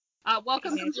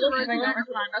Welcome to the Road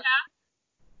Podcast,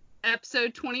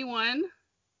 episode 21.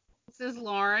 This is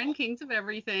Lauren, Kings of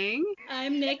Everything.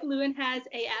 I'm Nick, Lewin has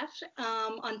AF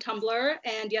on Tumblr,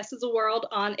 and Yes is a World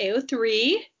on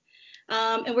AO3.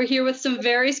 And we're here with some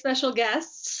very special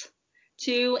guests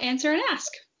to answer and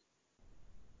ask.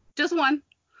 Just one.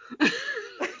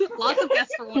 Lots of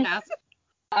guests for one ask.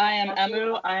 I am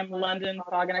Emu. I'm London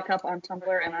Fog in a Cup on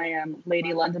Tumblr, and I am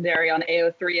Lady Londonderry on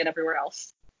AO3 and everywhere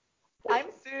else. I'm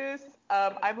Seuss.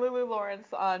 I'm Lulu Lawrence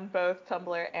on both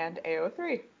Tumblr and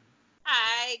AO3.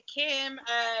 Hi, Kim,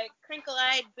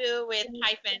 crinkle-eyed boo with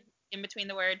hyphen in between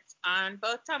the words on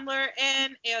both Tumblr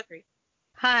and AO3.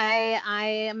 Hi, I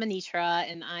am Anitra,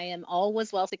 and I am All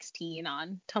Was Well 16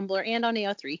 on Tumblr and on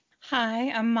AO3.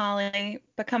 Hi, I'm Molly.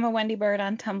 Become a Wendy Bird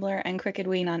on Tumblr and Crooked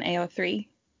Ween on AO3.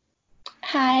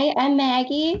 Hi, I'm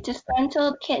Maggie,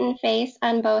 Disgruntled Kitten Face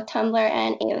on both Tumblr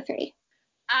and AO3.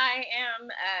 I am,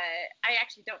 I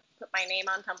actually don't put my name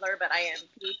on Tumblr, but I am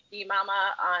PhD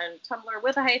Mama on Tumblr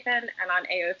with a hyphen and on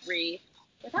AO3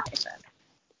 without a hyphen.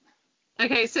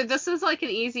 Okay, so this is like an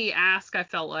easy ask, I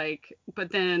felt like, but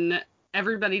then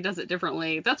everybody does it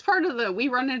differently. That's part of we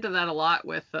run into that a lot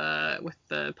with the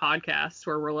podcast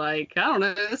where we're like, I don't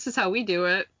know, this is how we do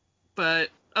it, but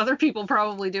other people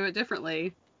probably do it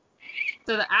differently.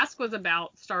 So the ask was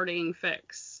about starting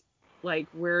fics. Like,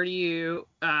 where do you,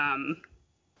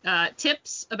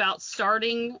 tips about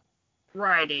starting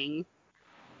writing.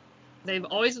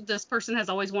 This person has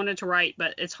always wanted to write,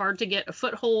 but it's hard to get a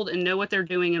foothold and know what they're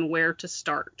doing and where to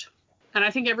start. And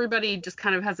I think everybody just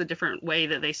kind of has a different way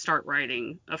that they start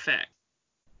writing a fic.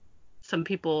 Some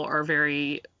people are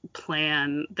they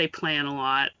plan a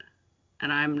lot,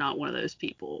 and I'm not one of those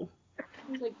people.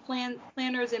 Like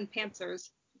planners and pantsers.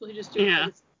 People who just do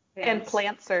it. And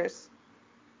plantsers.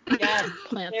 Yes,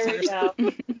 planters. There we go.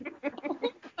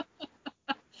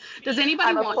 Does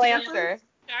anybody want to?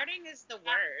 Starting is the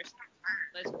worst.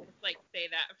 Let's just say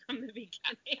that from the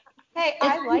beginning. Hey,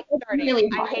 I like starting.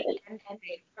 Really I hate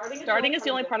ending. Starting is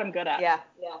the only part I'm good at. Yeah.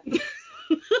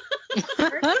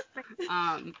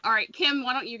 All right, Kim,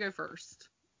 why don't you go first?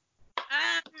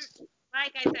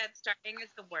 Like I said, starting is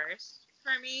the worst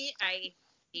for me. I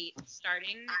hate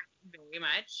starting very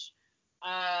much.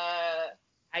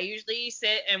 I usually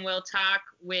sit and will talk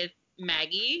with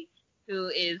Maggie, who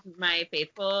is my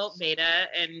faithful beta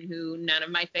and who none of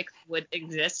my fics would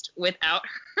exist without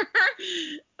her.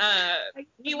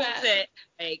 We will sit,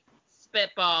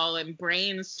 spitball and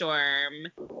brainstorm,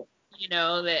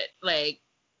 that,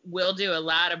 we'll do a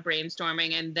lot of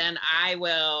brainstorming, and then I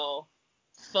will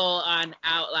full on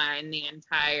outline the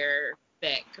entire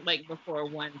fic, before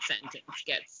one sentence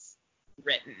gets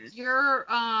written. Your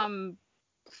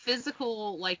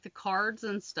physical, the cards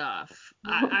and stuff.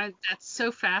 I that's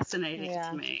so fascinating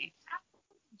to me.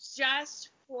 Just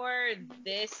for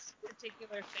this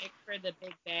particular fic for the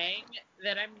Big Bang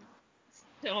that I'm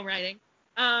still writing,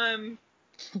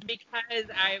 because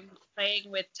I'm playing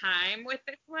with time with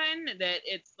this one, that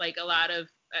it's a lot of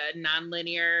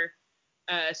nonlinear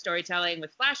storytelling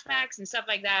with flashbacks and stuff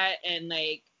like that, and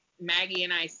Maggie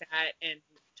and I sat and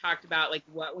talked about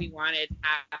what we wanted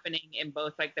happening in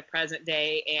both the present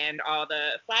day and all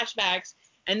the flashbacks,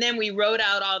 and then we wrote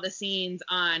out all the scenes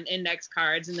on index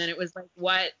cards, and then it was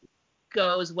what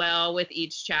goes well with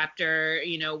each chapter,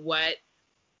 what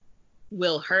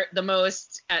will hurt the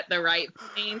most at the right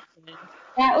point.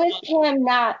 That was him,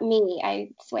 not me, I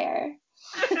swear.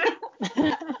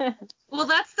 Well,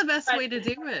 that's the best way to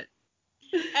do it.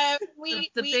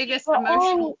 The biggest well,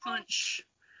 emotional punch.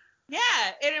 Yeah,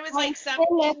 and it was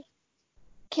something.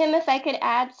 Kim, if I could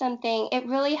add something, it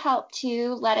really helped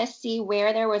to let us see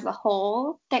where there was a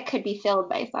hole that could be filled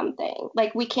by something.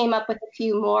 We came up with a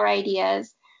few more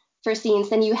ideas for scenes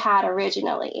than you had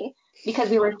originally, because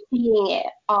we were seeing it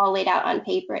all laid out on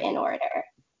paper in order.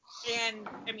 And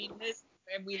we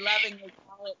lovingly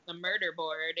call it the murder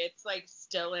board. It's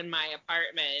still in my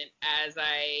apartment as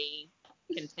I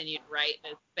continue to write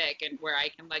this fic, and where I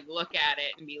can look at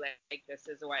it and be this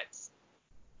is what's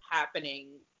happening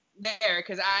there,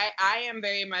 because I am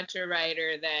very much a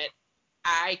writer that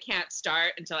I can't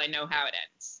start until I know how it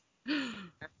ends.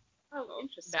 Oh,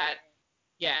 interesting.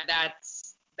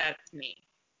 That's me.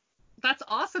 That's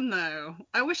awesome, though.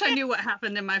 I wish I knew what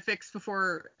happened in my fics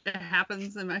before it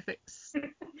happens in my fics.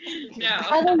 No.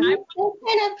 You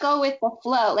kind of go with the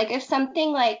flow. If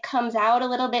something comes out a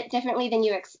little bit differently than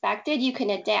you expected, you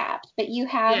can adapt, but you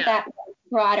have that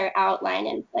broader outline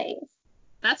in place.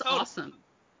 That's awesome.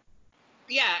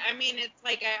 Yeah, it's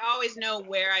I always know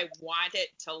where I want it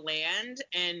to land,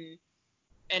 and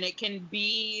and it can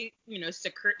be,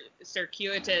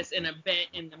 circuitous in a bit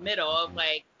in the middle of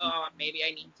like, oh, maybe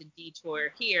I need to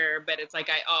detour here, but it's like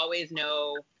I always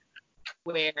know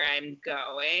where I'm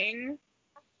going,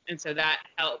 and so that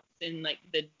helps in like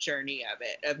the journey of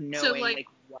it, of knowing like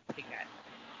what to get.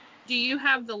 Do you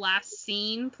have the last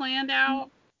scene planned out?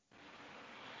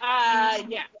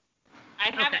 Yeah. I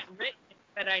haven't written it,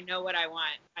 but I know what I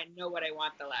want. I know what I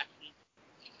want the last scene.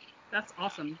 That's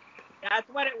awesome. That's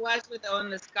what it was with Own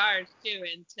the Scars too,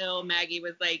 until Maggie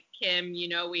was like, Kim,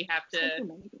 we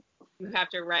have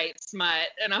to write smut,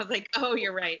 and I was like, oh,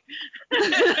 you're right.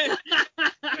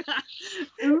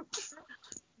 Oops.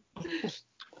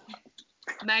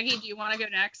 Maggie, do you want to go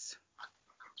next?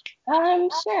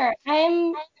 Sure.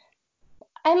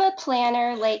 I'm a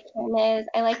planner like Kim is.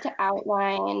 I like to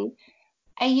outline.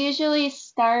 I usually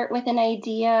start with an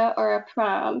idea or a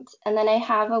prompt, and then I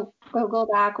have a Google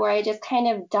Doc where I just kind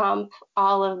of dump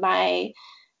all of my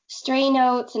stray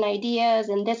notes and ideas,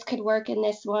 and this could work in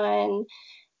this one.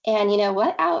 And,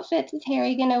 what outfits is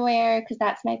Harry going to wear? Because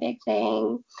that's my big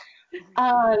thing.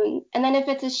 And then if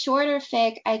it's a shorter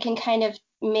fic, I can kind of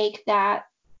make that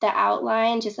the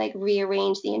outline, just like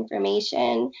rearrange the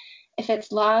information. If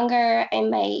it's longer, I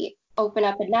might open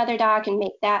up another doc and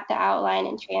make that the outline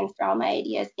and transfer all my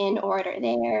ideas in order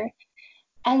there.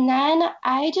 And then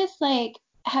I just like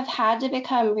have had to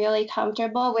become really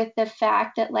comfortable with the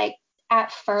fact that like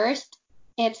at first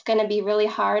it's going to be really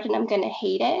hard and I'm going to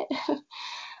hate it.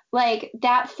 Like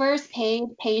that first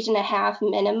page and a half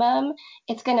minimum,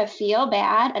 it's going to feel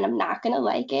bad and I'm not going to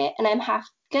like it. And I'm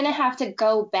going to have to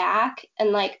go back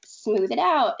and like smooth it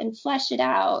out and flesh it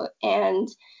out and,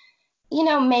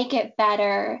 make it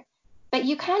better. But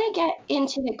you kind of get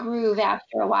into the groove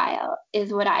after a while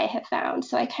is what I have found.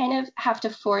 So I kind of have to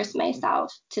force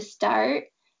myself to start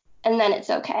and then it's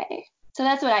okay. So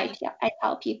that's what I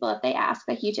tell people if they ask,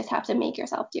 like you just have to make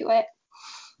yourself do it.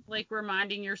 Like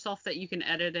reminding yourself that you can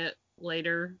edit it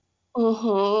later.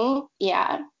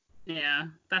 Yeah. Yeah,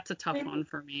 that's a tough one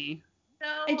for me.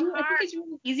 I think it's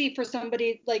really easy for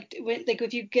somebody like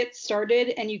if you get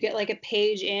started and you get like a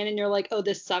page in and you're like, oh,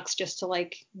 this sucks, just to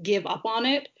like give up on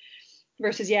it.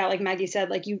 Versus, yeah, like Maggie said,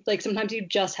 like you like sometimes you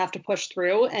just have to push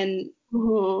through and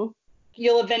you'll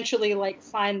eventually like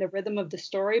find the rhythm of the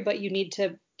story, but you need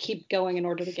to keep going in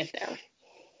order to get there.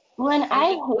 When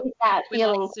I hate that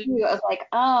feeling too of like,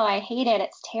 oh, I hate it,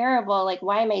 it's terrible, like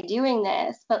why am I doing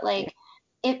this? But like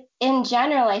in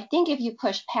general, I think if you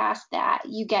push past that,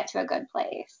 you get to a good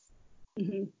place.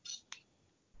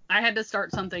 I had to start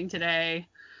something today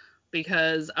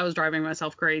because I was driving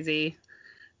myself crazy.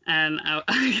 And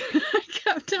I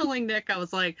kept telling Nick, I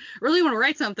was like, I really want to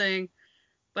write something,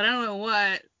 but I don't know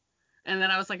what. And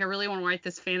then I was like, I really want to write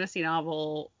this fantasy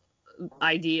novel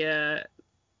idea,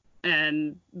 but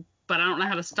I don't know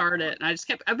how to start it. And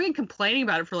I've been complaining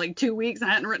about it for like 2 weeks. I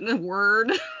hadn't written a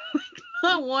word,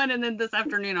 not one. And then this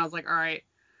afternoon, I was like, all right,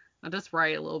 I'll just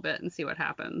write a little bit and see what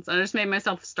happens. And I just made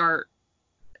myself start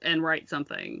and write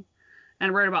something,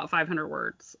 and wrote about 500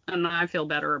 words, and I feel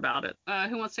better about it.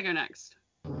 Who wants to go next?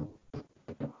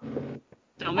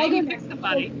 Don't make me pick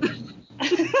somebody.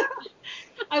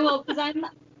 I will,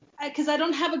 because I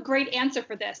don't have a great answer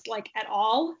for this, like at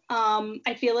all.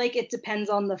 I feel like it depends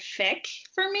on the fic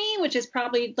for me, which is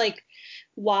probably like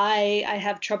why I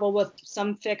have trouble with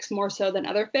some fics more so than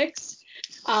other fics.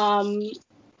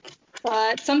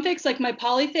 But some fics, like my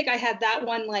polyfic, I had that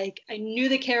one, like I knew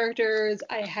the characters,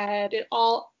 I had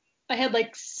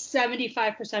like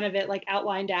 75% of it like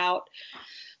outlined out.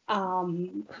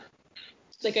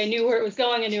 Like I knew where it was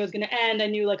going, I knew it was going to end, I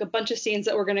knew like a bunch of scenes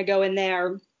that were going to go in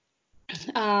there.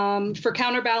 For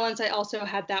Counterbalance, I also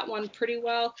had that one pretty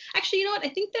well. Actually, you know what? I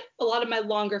think that a lot of my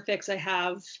longer fics I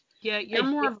have. Yeah, you're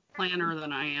more of a planner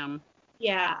than I am.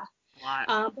 Yeah.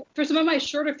 A lot. For some of my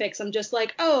shorter fics, I'm just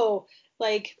like, oh,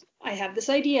 like I have this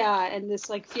idea and this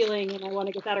like feeling, and I want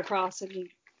to get that across, and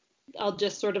I'll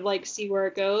just sort of like see where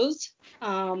it goes.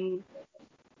 And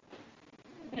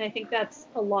I think that's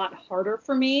a lot harder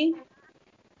for me.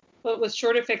 But with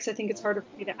shorter fics, I think it's harder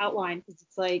for me to outline because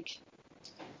it's like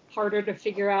harder to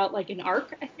figure out like an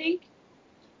arc, I think.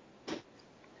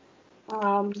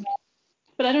 But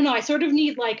I don't know. I sort of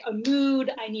need like a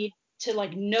mood. I need to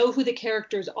like know who the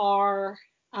characters are.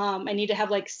 I need to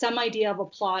have like some idea of a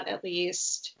plot at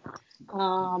least.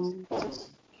 But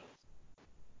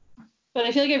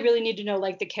I feel like I really need to know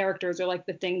like the characters are like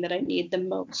the thing that I need the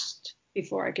most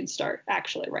before I can start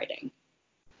actually writing.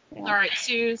 Yeah. All right,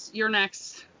 Suze, you're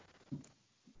next.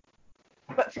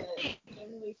 But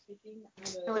generally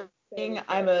speaking,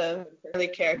 I'm a fairly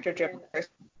character-driven person.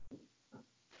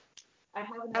 I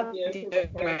have an idea for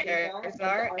what my characters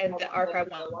are and the arc I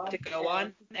want to go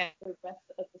on, and the rest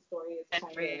of the story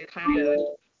is kind of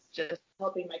just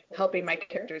helping my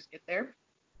characters get there.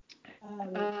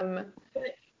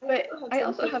 But I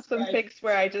also have some fics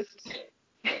where I just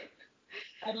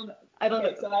I don't know.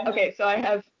 Okay, so I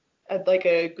have like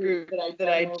a group that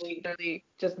I generally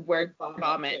just word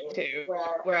vomit to,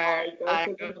 where I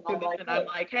go through them and I'm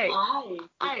like, hey,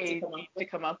 I need to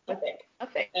come up with a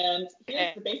fic. And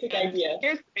here's the basic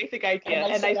idea.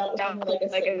 And I start out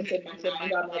with like a sentence in my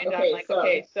mind. I'm like,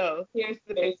 okay, so here's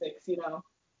the basics,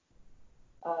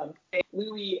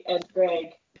 Louis and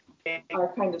Greg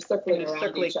are kind of circling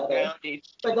around each other.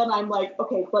 But then I'm like,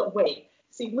 okay, but wait.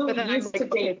 See, Louis used to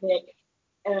date Nick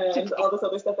and all this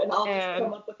other stuff, and I'll just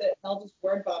come up with it, and I'll just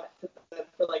word vomit to them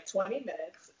for like 20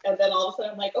 minutes, and then all of a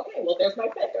sudden I'm like, okay, well, there's my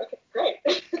fic. Okay, great.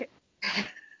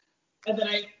 And then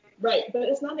I write, but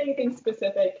it's not anything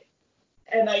specific,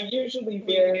 and I usually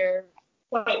veer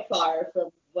quite far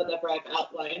from whatever I've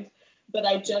outlined, but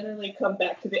I generally come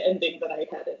back to the ending that I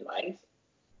had in mind.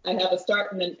 I have a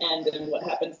start and an end, and what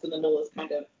happens in the middle is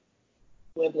kind of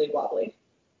wibbly wobbly.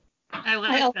 I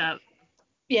like that.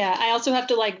 Yeah, I also have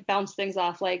to like bounce things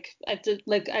off. Like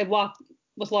I walk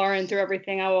with Lauren through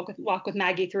everything. I walk with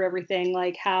Maggie through everything.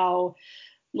 Like how,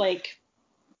 like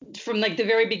from like the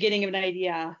very beginning of an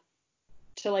idea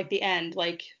to like the end,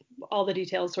 like all the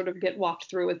details sort of get walked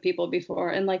through with people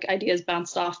before, and like ideas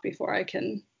bounced off before I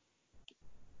can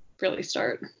really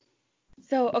start.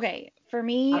 So, okay, for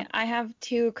me, I have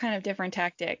two kind of different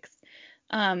tactics.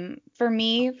 For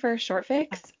me, for short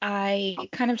fics, I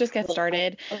kind of just get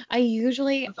started.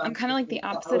 I'm kind of like the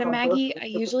opposite of Maggie. I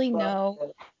usually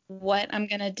know what I'm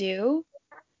going to do.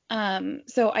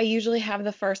 So I usually have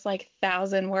the first like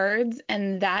 1,000 words,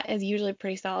 and that is usually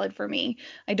pretty solid for me.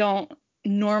 I don't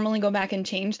normally go back and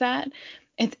change that.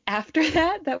 It's after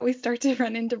that we start to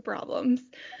run into problems.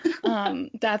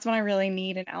 That's when I really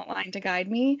need an outline to guide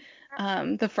me.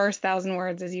 The first 1,000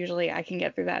 words is usually I can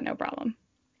get through that no problem.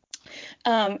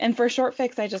 And for short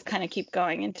fics, I just kind of keep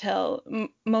going until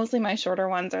mostly my shorter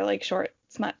ones are like short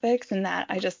smut fics, and that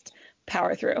I just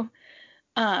power through.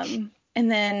 And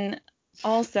then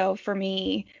also for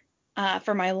me,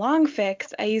 for my long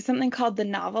fics, I use something called the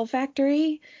Novel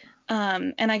Factory.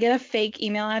 And I get a fake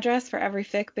email address for every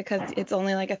fic because it's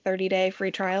only like a 30-day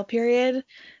free trial period.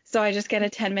 So I just get a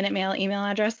 10-minute mail email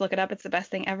address. Look it up. It's the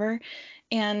best thing ever.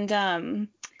 And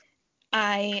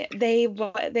they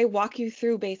walk you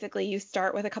through, basically you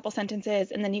start with a couple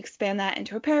sentences and then you expand that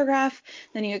into a paragraph,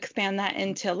 then you expand that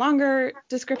into longer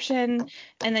description,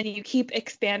 and then you keep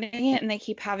expanding it and they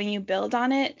keep having you build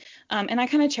on it. And I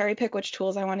kind of cherry pick which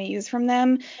tools I want to use from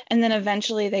them, and then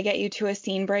eventually they get you to a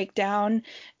scene breakdown,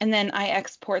 and then I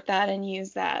export that and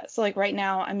use that. So like right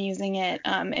now I'm using it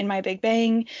in my Big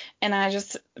Bang, and I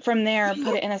just from there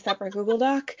put it in a separate Google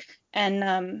Doc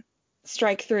and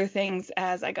strike through things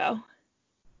as I go.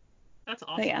 That's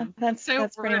awesome. But yeah, that's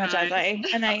pretty much as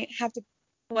I have to.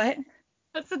 What?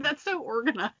 That's so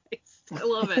organized. I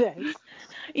love it.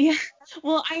 Yeah.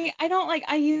 Well, I don't like,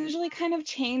 I usually kind of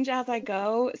change as I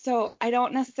go, so I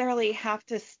don't necessarily have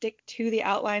to stick to the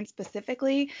outline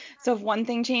specifically. So if one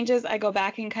thing changes, I go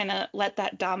back and kind of let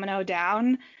that domino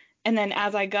down, and then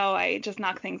as I go, I just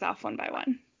knock things off one by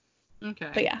one. Okay.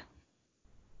 But yeah.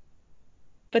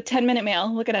 But 10-minute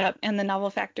mail, look it up, and the Novel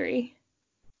Factory.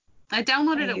 I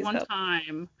downloaded it one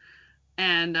time,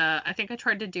 and I think I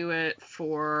tried to do it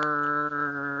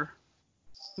for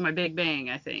my Big Bang,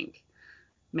 I think.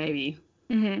 Maybe.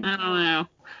 Mm-hmm. I don't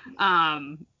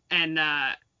know. And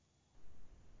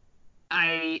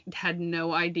I had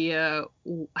no idea.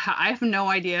 I have no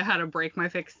idea how to break my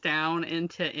fics down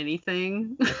into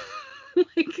anything.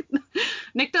 Like,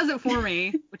 Nick does it for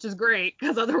me, which is great,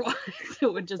 because otherwise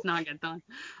it would just not get done.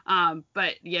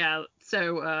 But yeah,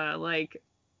 so like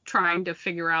trying to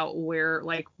figure out where,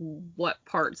 like, what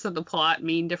parts of the plot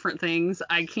mean different things,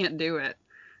 I can't do it.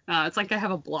 It's like I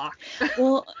have a block.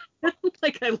 Well,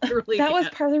 like I literally that was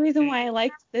can't. part of the reason why I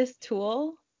liked this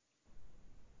tool,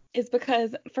 is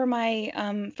because for my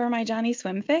Johnny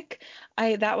Swim fic,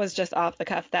 that was just off the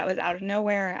cuff. That was out of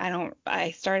nowhere.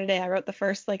 I started it, I wrote the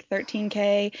first like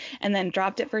 13K and then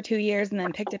dropped it for 2 years and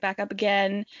then picked it back up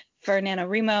again for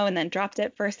NaNoWriMo and then dropped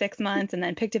it for 6 months and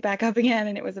then picked it back up again,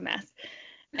 and it was a mess.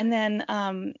 And then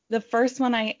the first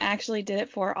one I actually did it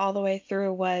for all the way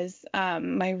through was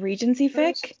my Regency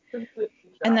fic,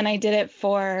 and then I did it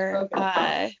for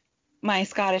my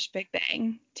Scottish Big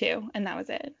Bang too, and that was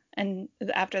it. And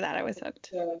after that, I was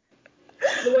hooked. The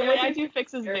way I do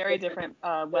fics is very different,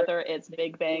 whether it's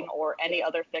Big Bang or any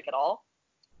other fic at all.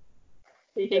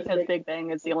 because Big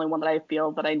Bang is the only one that I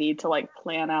feel that I need to like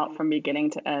plan out from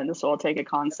beginning to end. So I'll take a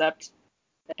concept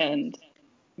and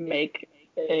make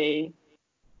a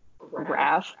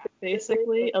graph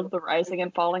basically of the rising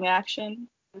and falling action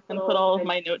and put all of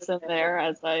my notes in there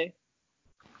as I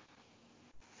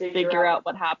figure out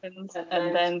what happens,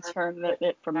 and then turn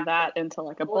it from that into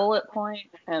like a bullet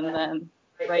point and then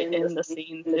write in the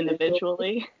scenes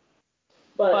individually.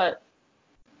 But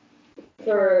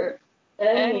for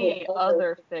any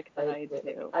other fic that I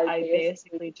do, I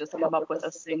basically just come up with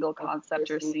a single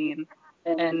concept or scene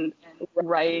and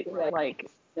write like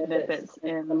snippets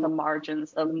in the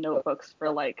margins of notebooks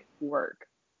for like work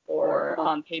or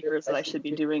on papers that I should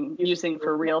be using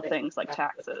for real things like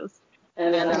taxes.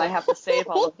 And then I have to save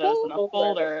all of those in a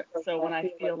folder, so when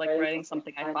I feel like writing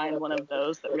something, I find one of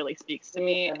those that really speaks to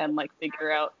me and like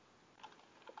figure out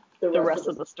the rest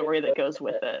of the story that goes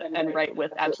with it and write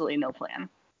with absolutely no plan.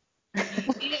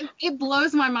 It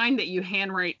blows my mind that you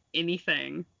handwrite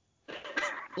anything,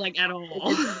 like at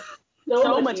all.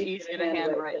 So much easier to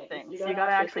handwrite things. You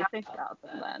gotta actually think about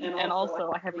them then. And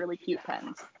also, I have really cute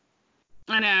pens.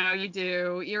 I know you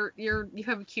do. You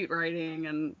have cute writing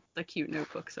and the cute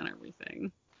notebooks and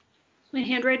everything. My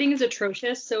handwriting is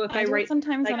atrocious, so if I write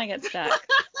sometimes when I get stuck,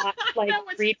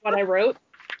 read what I wrote,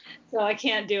 so I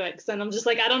can't do it because then I'm just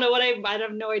like I don't know I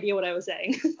have no idea what I was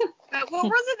saying. What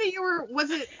was it that you were? Was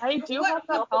it? I do have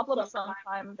that problem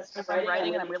sometimes if I'm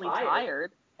writing and I'm really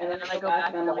tired, and then I go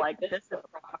back and I'm like, this is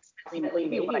approximately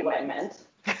maybe what I meant.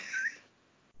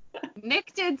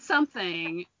 Nick did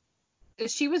something.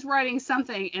 She was writing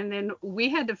something, and then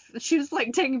she was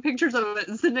like taking pictures of it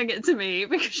and sending it to me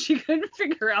because she couldn't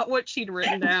figure out what she'd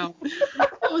written down.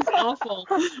 It was awful.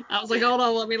 I was like, hold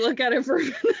on, let me look at it for a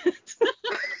minute.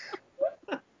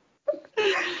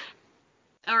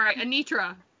 All right,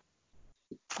 Anitra,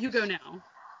 you go now.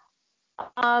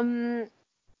 I'm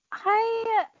kind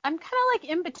of like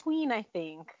in between, I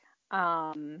think.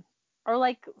 Or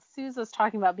like Suze was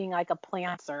talking about being like a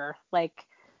planter. Like,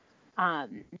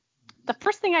 the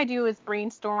first thing I do is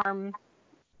brainstorm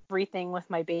everything with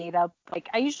my beta. Like,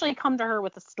 I usually come to her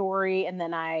with a story, and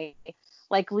then I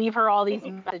like leave her all these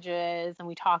messages, and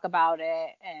we talk about it,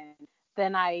 and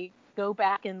then I go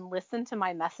back and listen to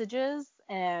my messages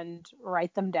and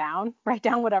write down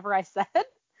whatever I said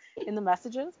in the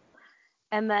messages.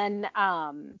 And then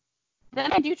I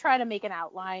do try to make an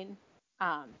outline.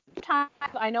 Sometimes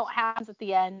I know what happens at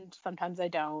the end, sometimes I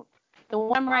don't. The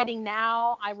one I'm writing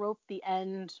now, I wrote the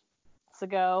end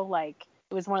ago. Like,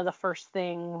 it was one of the first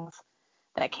things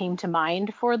that came to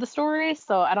mind for the story,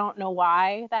 so I don't know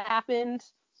why that happened.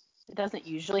 It doesn't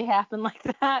usually happen like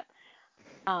that.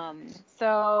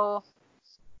 But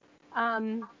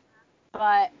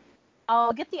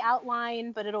I'll get the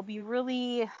outline, but it'll be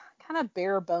really kind of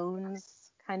bare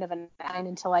bones, kind of an outline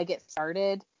until I get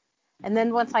started. And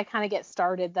then once I kind of get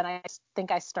started, then I think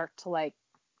I start to like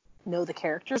know the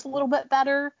characters a little bit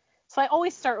better. So I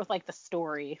always start with like the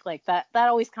story, like that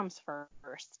always comes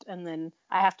first, and then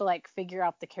I have to like figure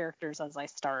out the characters as I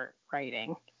start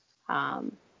writing.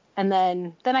 And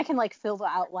then I can like fill the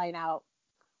outline out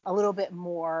a little bit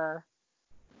more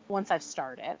once I've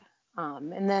started.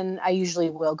 And then I usually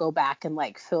will go back and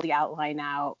like fill the outline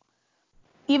out.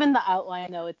 Even the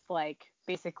outline though, it's like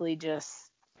basically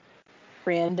just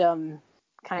random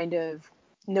kind of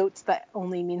notes that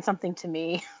only mean something to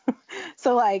me.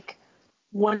 So like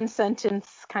one sentence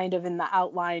kind of in the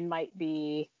outline might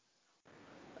be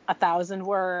 1,000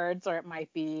 words, or it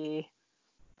might be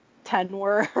 10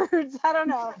 words. I don't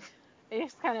know. It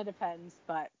just kind of depends,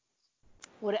 but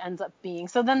what it ends up being.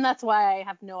 So then that's why I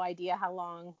have no idea how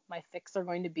long my fics are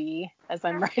going to be as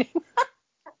I'm writing.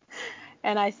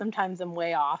 And I sometimes am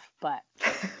way off, but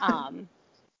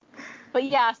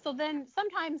yeah, so then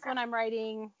sometimes when I'm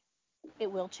writing,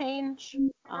 it will change.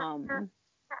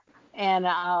 And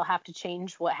I'll have to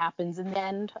change what happens in the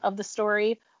end of the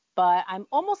story. But I'm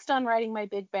almost done writing my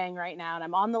Big Bang right now, and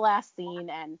I'm on the last scene,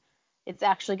 and it's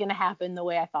actually going to happen the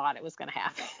way I thought it was going to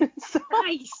happen. So,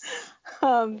 nice.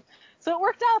 So it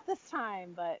worked out this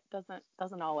time, but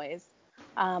doesn't always.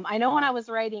 I know when I was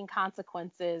writing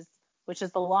Consequences, which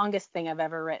is the longest thing I've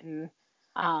ever written,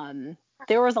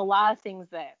 there was a lot of things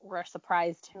that were a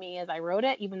surprise to me as I wrote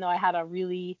it, even though I had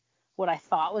what I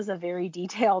thought was a very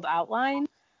detailed outline.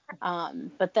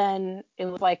 But then it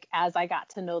was like, as I got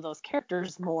to know those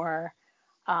characters more,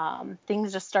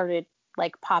 things just started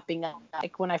like popping up.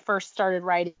 Like when I first started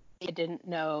writing, I didn't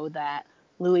know that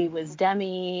Louis was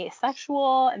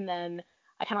demisexual, and then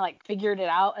I kind of like figured it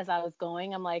out as I was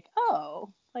going. I'm like,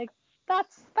 oh, like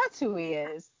that's who he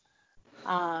is.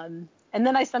 And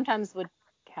then I sometimes would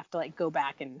have to like go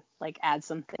back and like add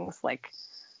some things. Like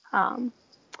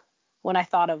when I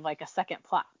thought of like a second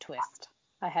plot twist,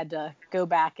 I had to go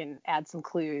back and add some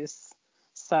clues.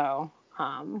 So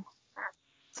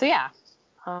yeah.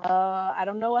 I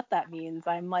don't know what that means.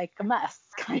 I'm like a mess,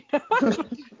 kind of.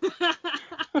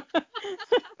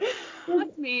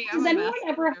 That's me. Does anyone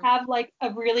ever have like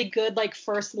a really good like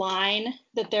first line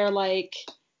that they're like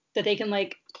that they can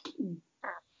like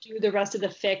do the rest of the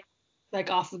fic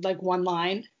like off of like one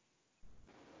line?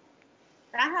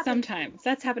 That happens. Sometimes.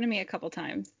 That's happened to me a couple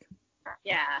times.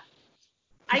 Yeah.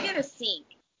 I get a scene.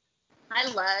 I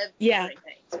love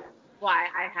everything. Why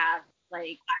I have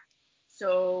like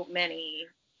so many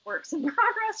works in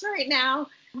progress right now,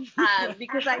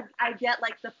 because I get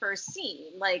like the first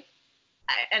scene, like,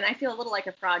 and I feel a little like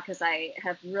a fraud because I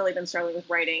have really been struggling with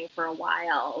writing for a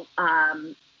while,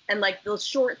 and like those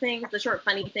short things, the short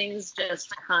funny things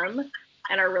just come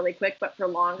and are really quick, but for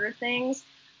longer things,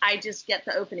 I just get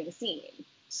the opening scene.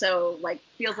 So like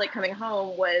Feels Like Coming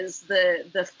Home was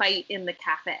the fight in the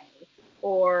cafe,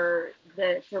 or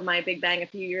for My Big Bang a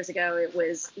few years ago, it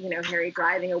was, you know, Harry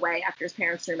driving away after his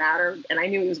parents threw him out, and I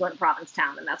knew he was going to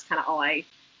Provincetown, and that's kind of all I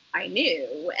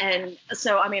knew. And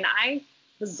so, I mean, I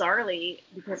bizarrely,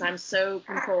 because I'm so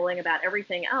controlling about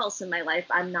everything else in my life,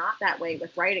 I'm not that way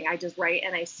with writing. I just write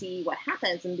and I see what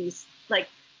happens. And these, like,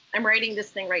 I'm writing this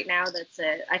thing right now that's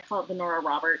I call it the Nora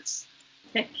Roberts.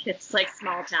 It's like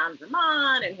small town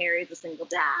Vermont, and Harry's a single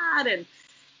dad, and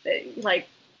like,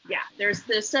 yeah, there's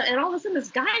this, and all of a sudden this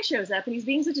guy shows up and he's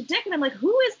being such a dick, and I'm like,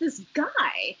 who is this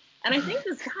guy? And I think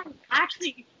this guy is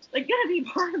actually like gonna be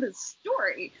part of the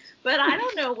story, but I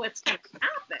don't know what's gonna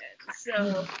happen.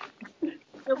 So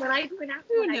when I do an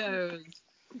outline, I do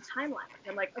timelines.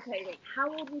 I'm like, okay, wait, how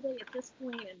old were they at this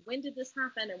point, and when did this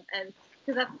happen? And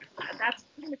because that's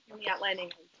pretty much the only outlining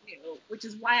I do, which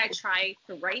is why I try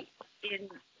to write in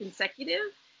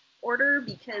consecutive order,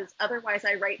 because otherwise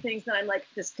I write things that I'm like,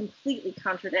 this completely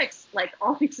contradicts like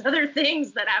all these other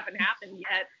things that haven't happened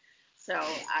yet. So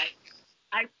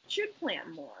I should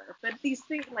plan more, but these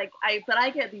things like I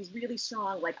get these really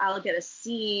strong, like I'll get a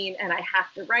scene and I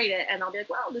have to write it, and I'll be like,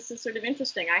 well, this is sort of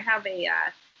interesting. I have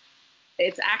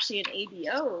it's actually an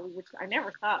ABO, which I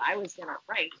never thought I was gonna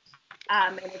write,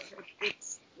 and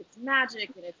it's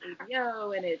magic, and it's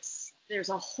ABO, and there's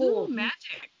a whole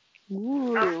magic.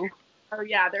 Ooh. Oh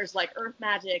yeah, there's like earth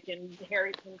magic and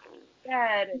Harry can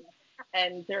dead,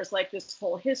 and there's like this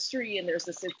whole history, and there's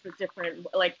this different,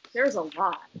 like there's a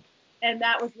lot. And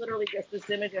that was literally just this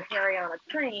image of Harry on a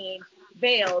train,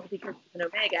 veiled because he's an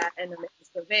Omega, and Omega's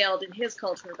so veiled in his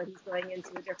culture, but he's going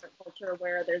into a different culture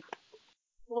where there's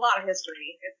a lot of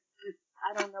history.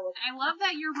 I don't know what. I love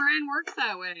that your brain works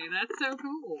that way. That's so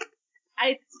cool.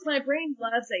 My brain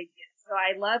loves ideas, so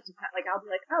I love to like I'll be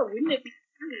like, oh, wouldn't it be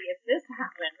if this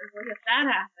happened, or what if that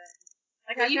happened?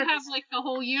 Like so you have like the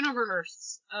whole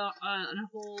universe, a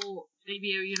whole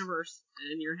ABO universe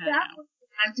in your head now.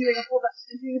 I'm doing a bunch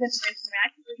of information. I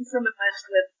actually brainstorm a bunch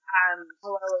with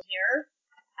Hello here,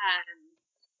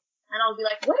 and I'll be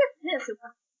like, what if this? And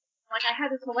like I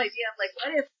had this whole idea of like,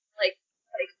 what if like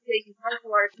they use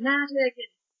martial arts magic,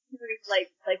 and like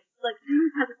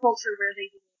who has a culture where they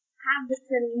don't have this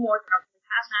anymore? They don't really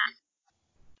have that.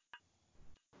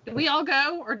 Did we all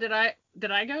go, or did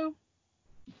I go?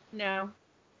 No.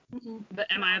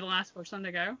 But am I the last person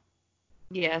to go?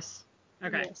 Yes.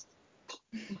 Okay. Yes.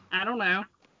 I don't know.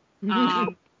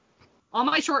 All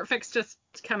my short fics just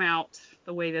come out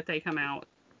the way that they come out.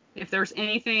 If there's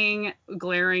anything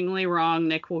glaringly wrong,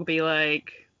 Nick will be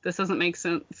like, this doesn't make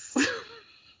sense.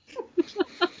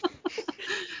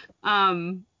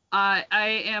 I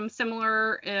am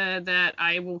similar that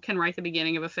I can write the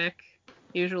beginning of a fic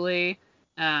usually.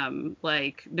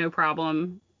 Like no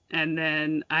problem, and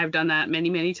then I've done that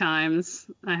many times.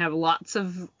 I have lots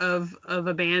of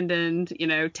abandoned,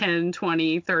 10,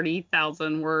 20,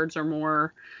 30,000 words or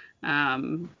more,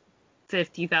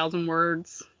 50,000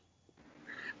 words,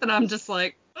 but I'm just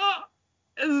like, oh,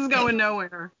 this is going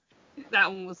nowhere. That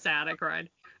one was sad, I cried.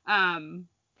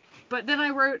 But then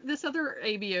I wrote this other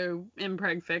ABO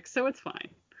impreg fic, so it's fine.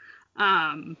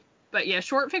 But yeah,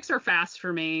 short fics are fast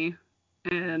for me,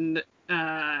 and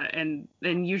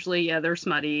usually, yeah, they're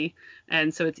smutty,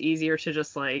 and so it's easier to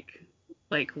just like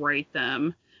write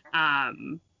them.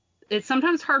 It's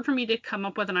sometimes hard for me to come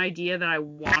up with an idea that I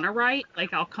want to write.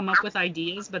 Like I'll come up with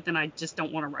ideas, but then I just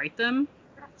don't want to write them.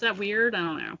 Is that weird? I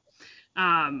don't know.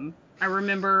 I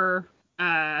remember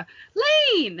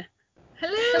Lane.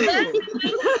 Hello.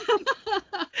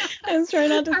 I was trying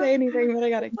not to say anything, but I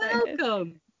got excited.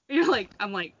 Welcome.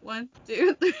 I'm like 1,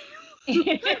 2, 3.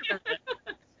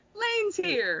 Lane's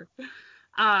here.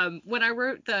 when I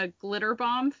wrote the glitter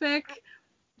bomb fic,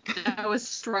 I was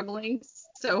struggling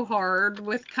so hard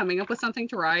with coming up with something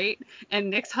to write, and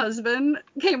Nick's husband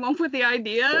came up with the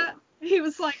idea. He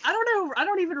was like, I don't know, I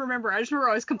don't even remember. I just remember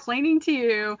I was complaining to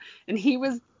you, and he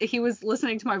was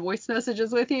listening to my voice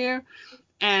messages with you,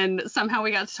 and somehow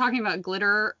we got to talking about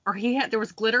glitter, or there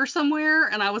was glitter somewhere,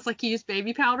 and I was like, you use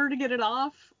baby powder to get it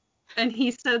off, and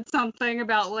he said something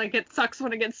about like it sucks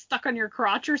when it gets stuck on your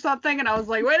crotch or something, and I was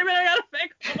like, wait a minute, I gotta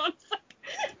think, hold on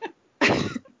a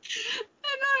second.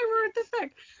 And I wrote the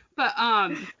fic. But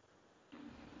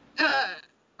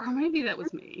or maybe that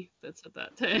was me that said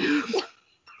that to him.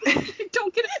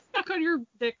 Don't get it stuck on your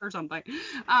dick or something.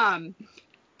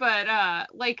 But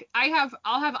like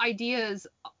I'll have ideas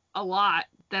a lot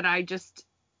that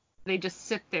they just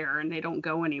sit there and they don't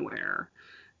go anywhere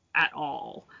at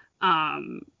all.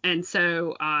 And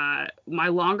so my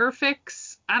longer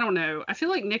fics, I don't know. I feel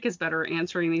like Nick is better at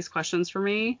answering these questions for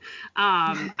me.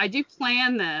 I do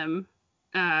plan them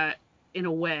in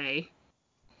a way.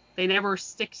 They never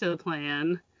stick to the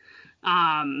plan.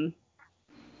 I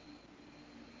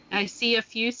see a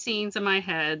few scenes in my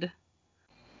head,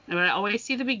 but I always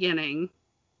see the beginning.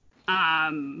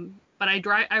 But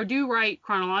I do write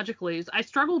chronologically. I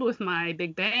struggled with my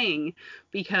Big Bang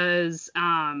because,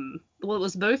 it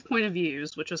was both point of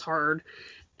views, which was hard.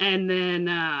 And then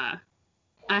I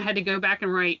had to go back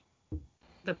and write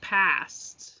the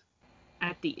past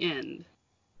at the end.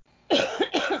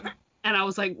 And I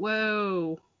was like,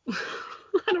 whoa,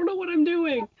 I don't know what I'm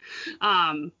doing.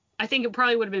 I think it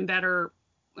probably would have been better.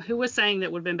 Who was saying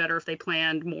that would have been better if they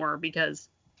planned more because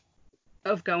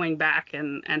of going back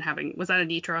and having, was that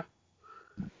Anitra?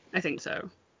 I think so.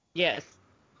 Yes.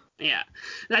 Yeah.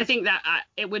 I think that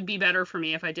it would be better for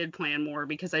me if I did plan more,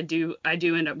 because I do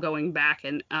end up going back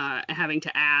and having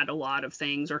to add a lot of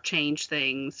things or change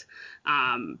things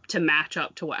to match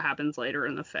up to what happens later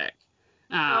in the fic.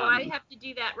 I have to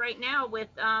do that right now with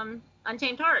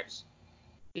Untamed Hearts.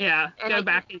 Yeah, and go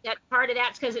back. That part of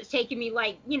that's because it's taken me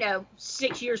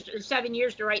 6 years or 7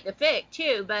 years to write the fic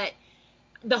too, but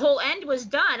the whole end was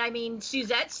done. I mean,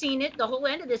 Suzette's seen it. The whole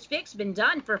end of this fic's been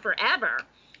done for forever.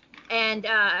 And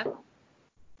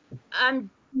I'm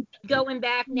going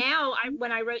back now.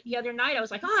 When I wrote the other night, I was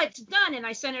like, oh, it's done. And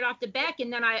I sent it off to Beck.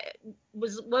 And then I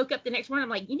woke up the next morning. I'm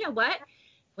like, you know what?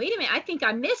 Wait a minute. I think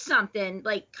I missed something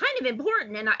kind of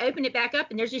important. And I opened it back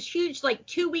up. And there's this huge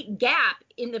 2-week gap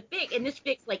in the fic. And this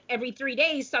fic's every 3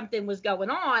 days something was going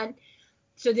on.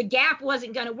 So the gap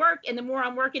wasn't going to work. And the more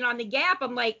I'm working on the gap,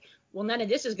 I'm like, well, none of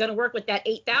this is going to work with that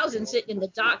 8,000 sitting in the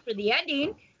dock for the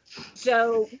ending.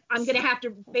 So I'm going to have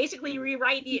to basically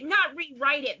not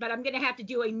rewrite it, but I'm going to have to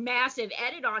do a massive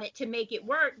edit on it to make it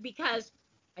work because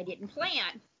I didn't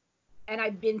plan. And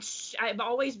I've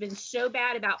always been so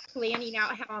bad about planning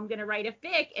out how I'm going to write a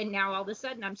fic. And now all of a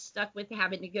sudden I'm stuck with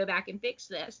having to go back and fix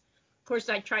this. Of course,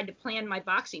 I tried to plan my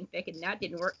boxing fic and that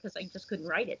didn't work because I just couldn't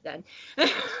write it then.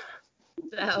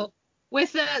 So.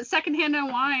 With Secondhand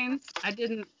Unwinds,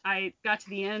 I got to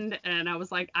the end and I was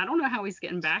like, I don't know how he's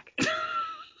getting back.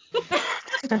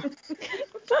 I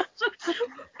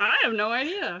have no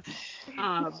idea.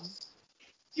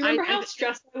 You remember how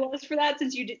stressed I was for that,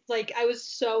 since you did, I was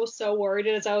so worried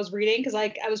as I was reading, because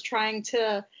I was trying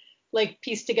to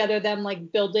piece together them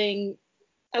building.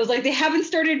 I was like, they haven't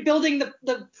started building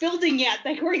the building yet,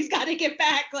 where he's got to get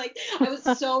back. I was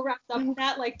so wrapped up in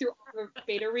that, through all the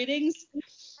beta readings.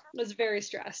 I was very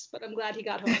stressed, but I'm glad he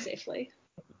got home safely.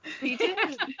 He did.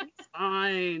 It's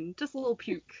fine. Just a little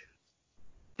puke.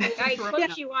 I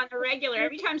put you on a regular.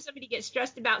 Every time somebody gets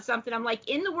stressed about something, I'm like,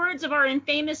 in the words of our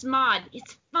infamous mod,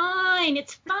 it's fine.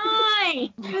 It's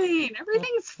fine. Fine.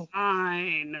 Everything's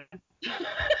fine.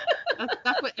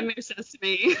 That's what Emma says to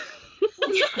me.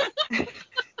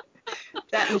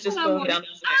 That was just going down the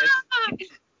stairs.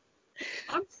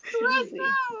 I'm stressed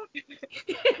out.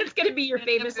 It's going to be your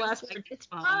famous last word. It's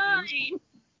fine.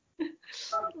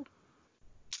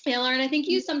 Yeah, Lauren, I think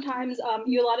you sometimes,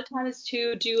 you a lot of times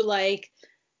too do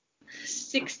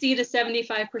 60 to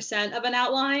 75% of an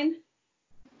outline.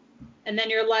 And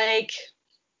then you're like,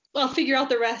 well, I'll figure out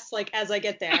the rest as I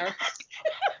get there.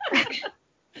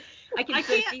 I can't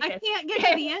get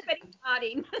to the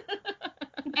end.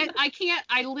 And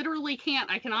I literally can't.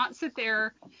 I cannot sit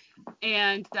there,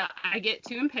 and I get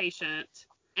too impatient,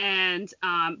 and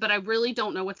but I really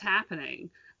don't know what's happening.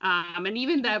 And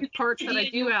even the parts that I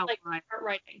do outline, start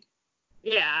writing.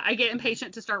 Yeah, I get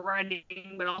impatient to start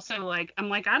writing, but also I'm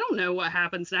like, I don't know what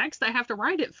happens next. I have to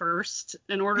write it first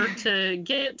in order to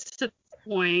get to the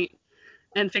point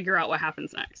and figure out what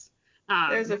happens next.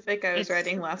 There's a fic I was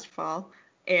writing last fall,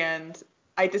 and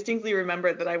I distinctly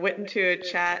remember that I went into a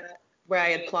chat where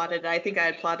I had plotted it. I think I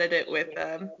had plotted it with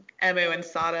Emu and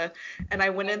Sada, and I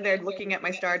went in there looking at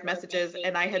my starred messages,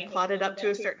 and I had plotted up to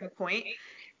a certain point,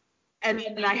 and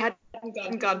I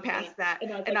hadn't gone past that,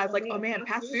 and I was like, oh man,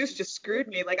 past Zeus just screwed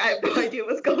me. Like, I have no idea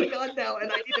what's going on now,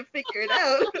 and I need to figure it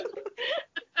out.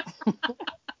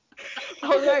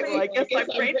 All right, well, I guess I'm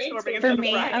brainstorming. For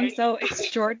me, I'm so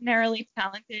extraordinarily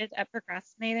talented at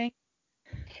procrastinating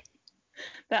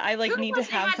that I like need to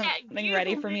have something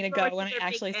ready for me to go when I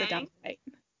actually sit down to write.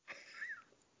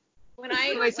 When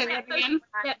I said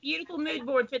that beautiful mood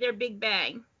board for their Big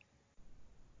Bang.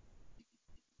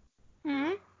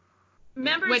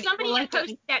 Remember, somebody had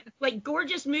posted that like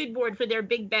gorgeous mood board for their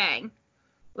Big Bang,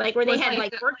 like where they had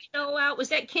like work show out. Was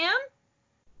that Kim?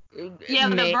 Yeah,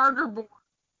 the murder board.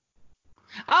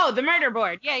 Oh, the murder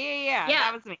board. Yeah.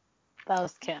 That was me. That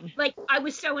was Kim. Like, I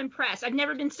was so impressed. I've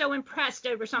never been so impressed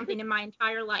over something in my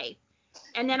entire life.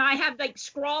 And then I have like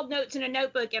scrawled notes in a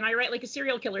notebook, and I write like a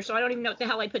serial killer, so I don't even know what the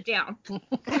hell I put down.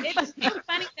 It's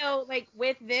funny though, like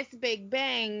with this Big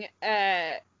Bang,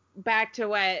 back to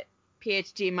what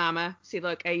PhD Mama. See,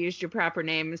 look, I used your proper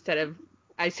name instead of.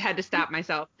 I had to stop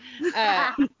myself.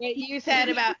 You said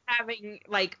about having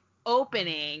like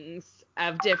openings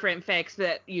of different fics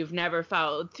that you've never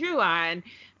followed through on.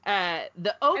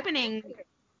 The opening.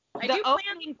 I do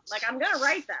plan. Like, I'm gonna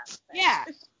write that. Yeah.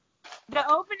 The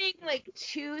opening, like,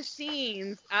 2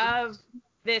 scenes of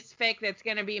this fic that's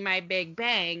going to be my Big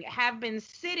Bang have been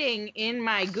sitting in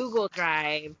my Google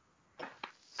Drive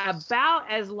about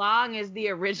as long as the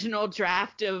original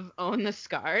draft of Own the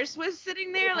Scars was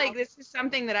sitting there. Like, this is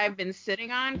something that I've been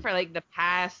sitting on for, like, the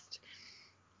past,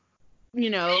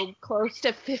 close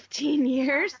to 15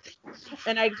 years.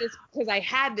 And because I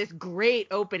had this great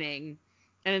opening.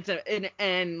 And it's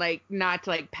like, not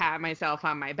to like pat myself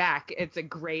on my back, it's a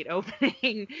great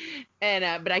opening,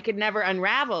 and but I could never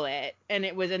unravel it. And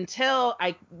it was until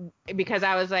because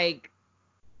I was like,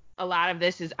 a lot of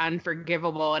this is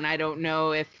unforgivable, and I don't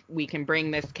know if we can bring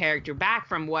this character back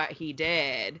from what he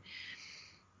did.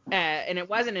 And it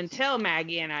wasn't until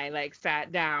Maggie and I like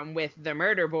sat down with the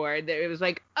murder board that it was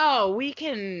like, oh, we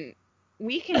can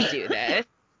do this,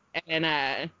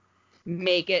 and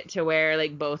make it to where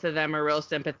like both of them are real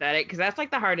sympathetic, because that's like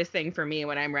the hardest thing for me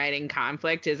when I'm writing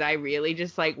conflict is I really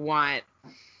just like want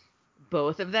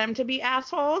both of them to be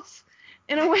assholes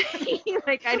in a way.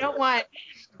 Like I don't want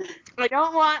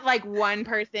like one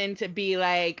person to be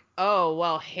like, oh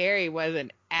well, Harry was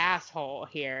an asshole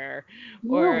here.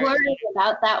 You're worried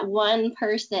about that one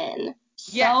person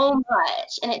so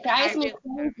much, and it drives me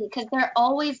crazy because they're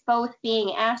always both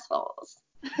being assholes.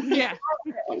 Yeah.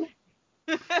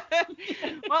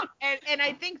 Well, and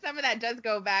I think some of that does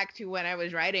go back to when I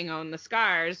was writing Own the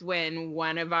Scars, when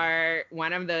one of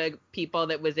the people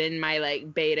that was in my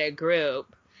like beta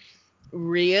group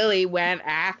really went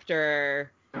after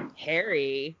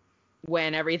Harry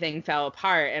when everything fell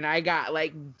apart, and I got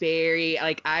like very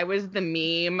like I was the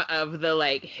meme of the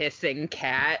like hissing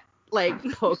cat like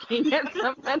poking at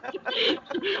somebody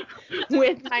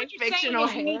with my fictional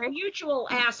Harry. You need mutual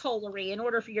assholery in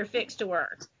order for your fix to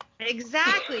work.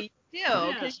 Exactly, you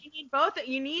do, because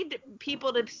you need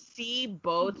people to see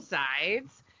both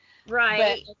sides. Right. But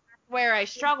that's where I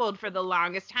struggled for the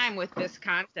longest time with this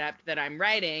concept that I'm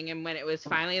writing, and when it was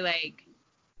finally like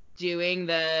doing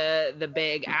the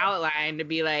big outline to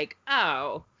be like,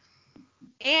 oh,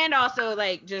 and also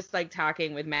like just like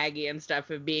talking with Maggie and stuff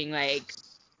of being like,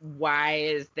 why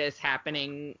is this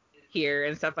happening here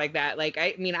and stuff like that. Like,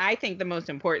 I mean, I think the most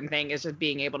important thing is just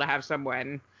being able to have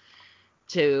someone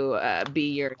to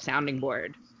be your sounding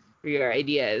board for your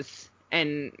ideas.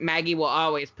 And Maggie will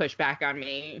always push back on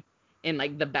me in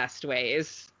like the best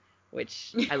ways,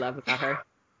 which I love about her.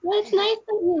 Well, it's nice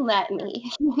that you let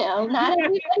me. Not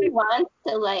everybody wants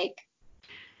to like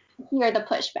hear the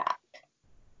pushback.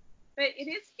 But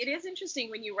it is interesting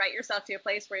when you write yourself to a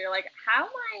place where you're like, how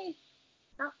am I?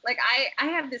 Like I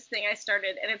have this thing I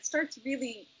started, and it starts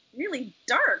really, really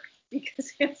dark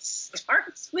because it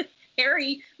starts with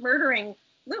Harry murdering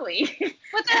Louis.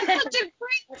 But that's such a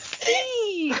great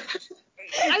scene.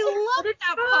 I love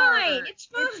that part. It's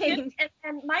fine.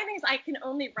 And my thing is, I can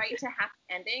only write to happy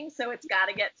endings, so it's got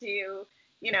to get to,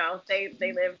 they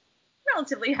live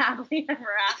relatively happily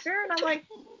ever after, and I'm like,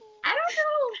 I don't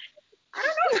know if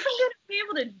I'm gonna be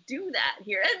able to do that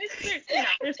here. And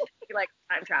there's like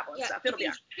time travel and stuff. It'll be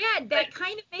yeah, that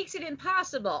kind of makes it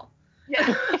impossible.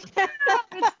 Yeah.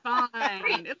 It's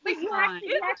fine. It'll be fine.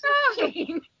 It's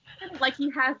fine. Like, he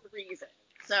has a reason.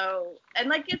 So, and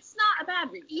like, it's not a bad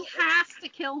reason. He has to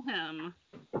kill him.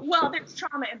 Well, there's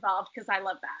trauma involved because I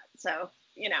love that. So,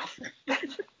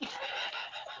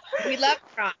 We love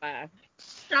trauma.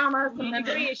 Drama. The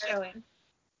degree is showing.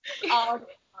 All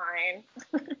fine.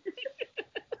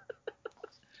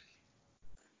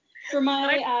 For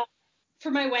my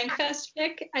Wangfest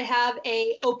fic, I have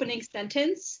a opening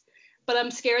sentence, but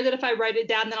I'm scared that if I write it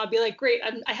down, then I'll be like, great,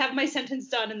 I have my sentence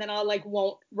done, and then I'll like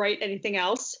won't write anything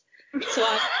else. So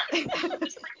I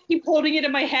keep holding it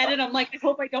in my head, and I'm like, I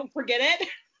hope I don't forget it.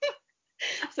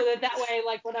 So that way,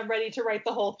 like when I'm ready to write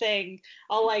the whole thing,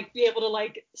 I'll like be able to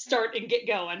like start and get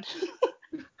going.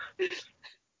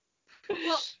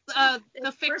 Well,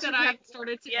 the fic that I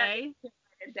started today. Write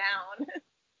it down.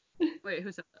 Wait,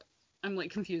 who's that? I'm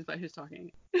like confused by who's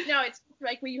talking. No, it's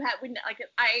like I'm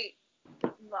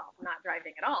not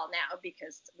driving at all now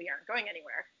because we aren't going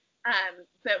anywhere.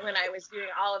 But when I was doing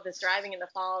all of this driving in the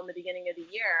fall and the beginning of the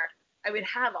year, I would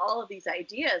have all of these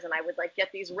ideas and I would like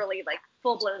get these really like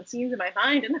full blown scenes in my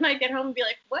mind, and then I'd get home and be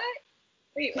like, what?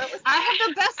 Wait, what was that? I have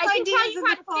the best ideas in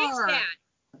the car.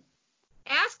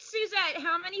 Ask Suzette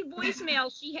how many voice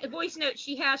notes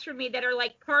she has from me that are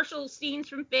like partial scenes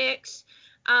from fics,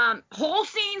 whole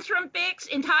scenes from fics,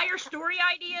 entire story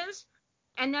ideas,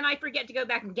 and then I forget to go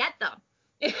back and get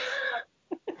them.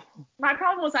 My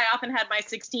problem was I often had my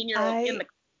 16-year-old in the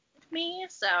car with me,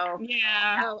 so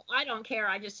yeah. Oh, I don't care.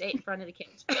 I just say it in front of the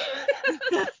kids.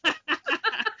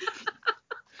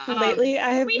 Lately, I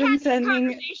have been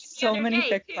sending so many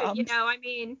fic prompts. You know, I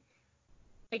mean,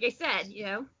 like I said, you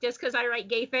know, just because I write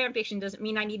gay fan fiction doesn't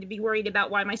mean I need to be worried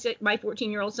about why my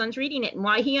 14-year-old son's reading it and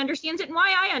why he understands it and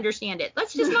why I understand it.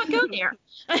 Let's just not go there.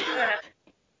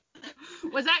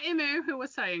 Was that Emu who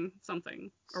was saying something,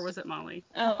 or was it Molly?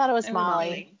 I thought it was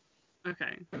Molly.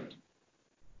 Okay.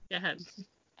 Go ahead.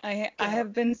 I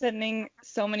have been sending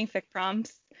so many fic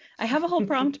prompts. I have a whole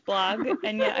prompt blog,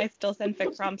 and yet I still send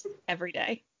fic prompts every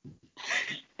day.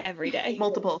 Every day.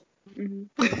 Multiple. Mm-hmm.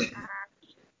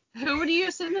 Who do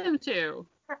you send them to?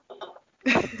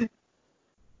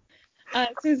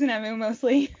 Susan Emu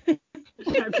mostly.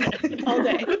 Okay. All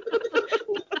day.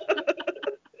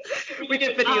 We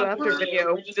get video after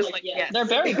video. Just like, yes. They're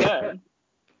very good.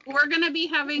 We're going to be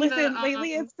having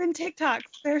lately it's been TikToks.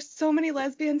 There's so many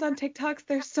lesbians on TikToks.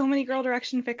 There's so many Girl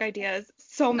Direction fic ideas.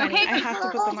 So many. Okay, I have to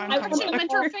put them on.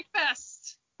 Winter Fic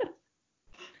Fest.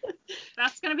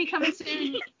 That's going to be coming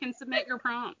soon. You can submit your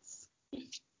prompts.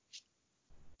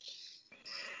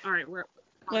 All right. What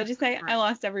did you say? Right. I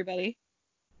lost everybody.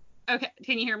 Okay.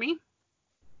 Can you hear me?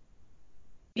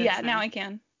 Yeah, now I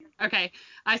can. Okay.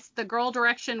 The Girl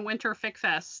Direction Winter Fic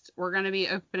Fest. We're going to be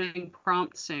opening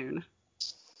prompts soon.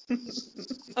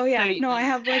 Oh, yeah. So, no, I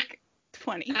have like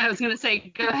 20. I was going to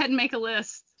say, go ahead and make a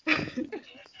list. That's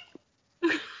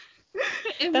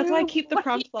why I keep the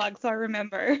prompt blog so I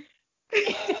remember.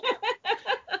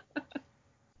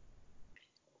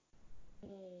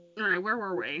 All right, where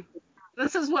were we?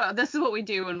 This is what we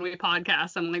do when we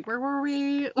podcast. I'm like, where were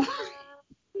we?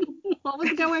 What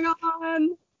was going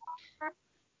on?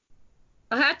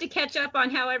 I'll have to catch up on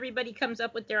how everybody comes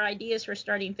up with their ideas for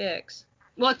starting fics.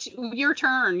 Well, it's your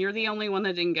turn. You're the only one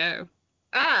that didn't go.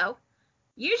 Oh,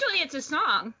 usually it's a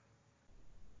song.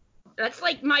 That's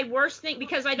like my worst thing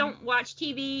because I don't watch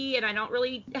TV and I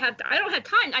don't have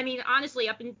time. I mean, honestly,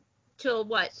 up until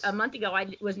a month ago,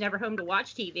 I was never home to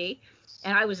watch TV,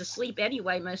 and I was asleep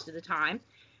anyway most of the time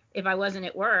if I wasn't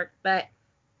at work. But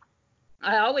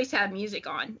I always have music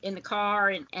on in the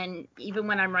car, and even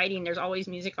when I'm writing, there's always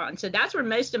music on. So that's where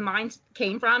most of mine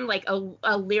came from. Like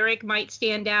a lyric might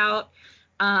stand out,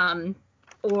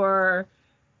 or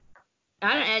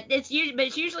I don't know. It's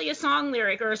usually a song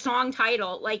lyric or a song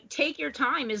title. Like "Take Your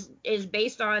Time" is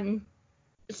based on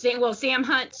Sam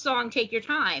Hunt's song "Take Your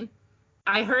Time."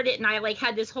 I heard it and I like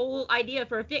had this whole idea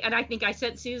for a fic, and I think I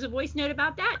sent Suze a voice note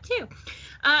about that too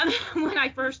when I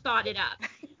first thought it up.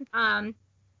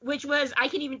 Which was, I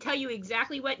can even tell you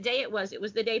exactly what day it was. It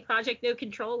was the day Project No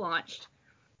Control launched.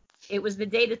 It was the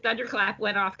day the thunderclap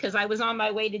went off because I was on my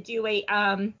way to do a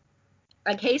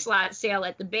case lot sale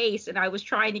at the base, and I was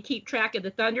trying to keep track of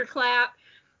the thunderclap.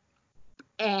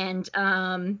 And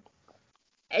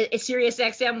Sirius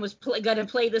XM was going to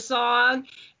play the song,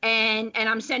 and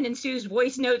I'm sending Sue's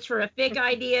voice notes for a fic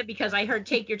idea because I heard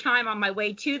 "Take Your Time" on my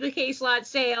way to the case lot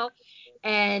sale,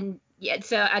 and yeah,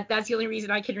 so that's the only reason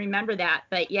I can remember that.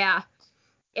 But yeah,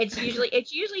 it's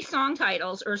usually song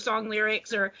titles or song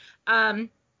lyrics, or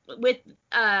with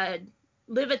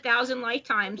 "Live 1,000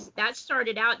 Lifetimes." That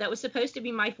started out. That was supposed to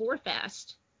be my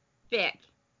 4Fest fic,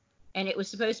 and it was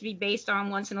supposed to be based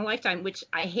on "Once in a Lifetime," which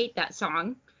I hate that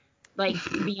song, like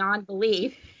beyond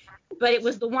belief. But it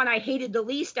was the one I hated the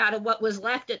least out of what was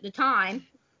left at the time,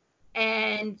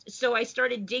 and so I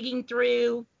started digging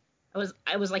through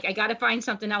I was like, I got to find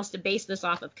something else to base this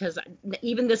off of, because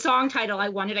even the song title I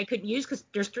wanted, I couldn't use because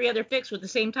there's 3 other fics with the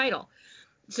same title.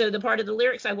 So the part of the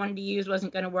lyrics I wanted to use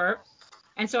wasn't going to work.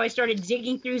 And so I started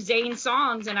digging through Zayn's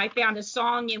songs, and I found a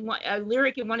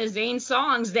lyric in one of Zayn's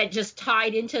songs that just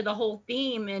tied into the whole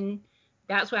theme, and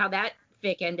that's how that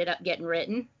fic ended up getting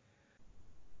written.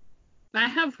 I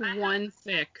have one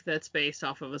fic that's based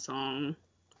off of a song,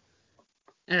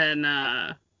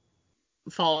 and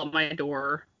Fall at My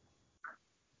Door.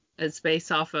 It's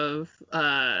based off of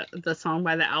the song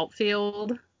by The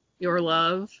Outfield, Your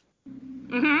Love.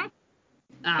 Mm-hmm.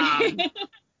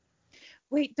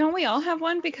 Wait, don't we all have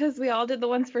one because we all did the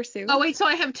ones for Sue? Oh wait, so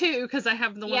I have 2 because I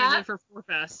have the one I did for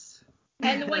Forfest.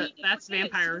 And the one that's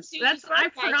vampires. I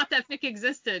forgot that fic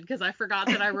existed because I forgot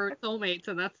that I wrote Soulmates,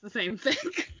 and that's the same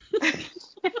fic.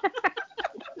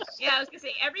 Yeah, I was gonna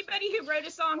say, everybody who wrote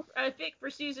a fic for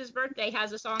Suze's birthday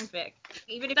has a song fic,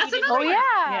 even if That's you didn't. another Oh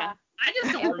yeah. I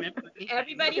just don't remember.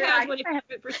 Everybody has one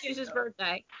for Suze's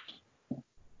birthday.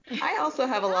 I also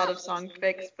have a lot of song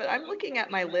fics, but I'm looking at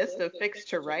my list of fics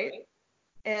to write,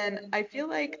 and I feel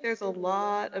like there's a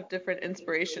lot of different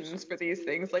inspirations for these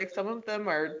things. Like, some of them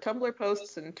are Tumblr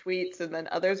posts and tweets, and then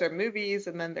others are movies,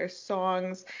 and then there's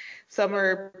songs. Some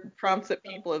are prompts that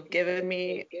people have given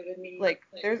me. Like,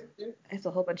 it's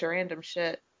a whole bunch of random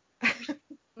shit.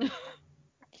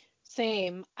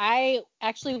 Same. I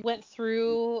actually went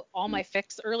through all my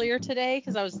fics earlier today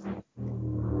because I was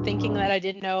thinking that I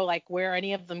didn't know like where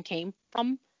any of them came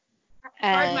from.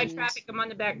 Pardon my traffic, I'm on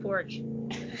the back porch.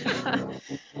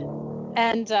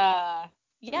 And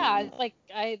yeah, like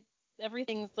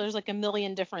there's like a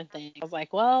million different things. I was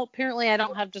like, well, apparently I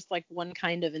don't have just like one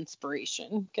kind of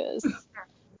inspiration, because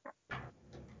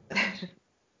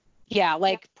yeah,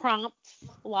 like prompts,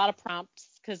 a lot of prompts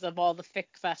because of all the fic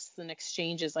fests and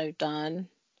exchanges I've done.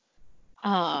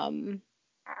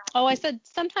 Oh, I said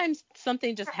sometimes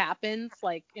something just happens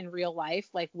like in real life,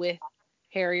 like with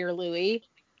Harry or Louis.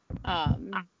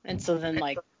 And so then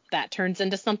like that turns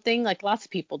into something, like lots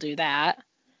of people do that.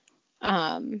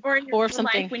 Or if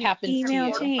something happens to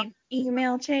you.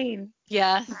 Email chain.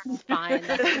 Yes, fine.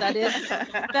 That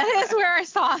is where I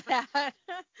saw that.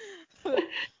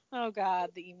 Oh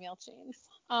God, the email chains.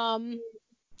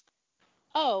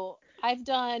 Oh, I've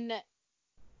done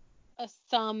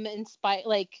some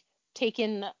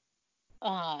taken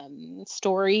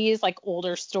stories, like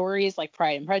older stories, like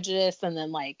Pride and Prejudice, and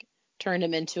then like turned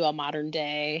them into a modern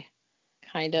day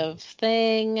kind of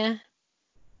thing.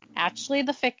 Actually,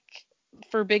 the fic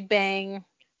for Big Bang,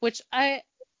 which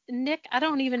Nick, I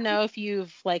don't even know if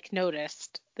you've like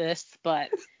noticed this, but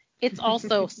it's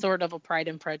also sort of a Pride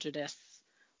and Prejudice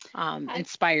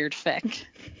inspired fic.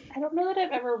 I don't know that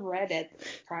I've ever read it,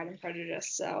 Pride and Prejudice,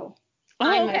 so.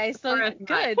 Oh, okay, so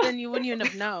good. Then you wouldn't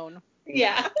have known.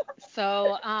 Yeah.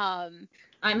 So, I'm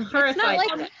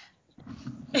horrified.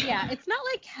 It's not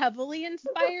like heavily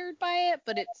inspired by it,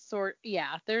 but it's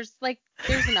there's an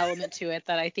element to it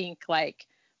that I think like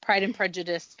Pride and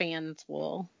Prejudice fans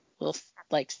will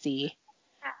like see.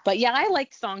 But yeah, I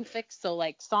like song fic, so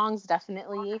like songs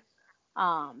definitely.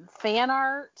 Fan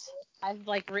art, I've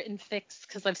like written fics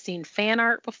because I've seen fan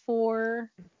art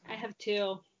before. I have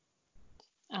 2.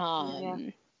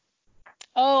 Oh,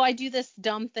 I do this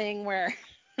dumb thing where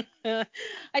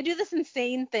I do this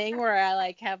insane thing where I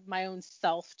like have my own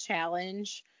self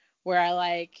challenge, where I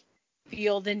like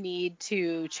feel the need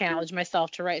to challenge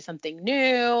myself to write something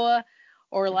new,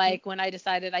 or like when I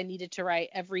decided I needed to write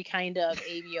every kind of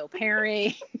ABO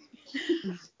pairing.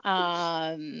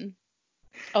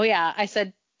 Oh yeah, I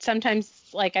said sometimes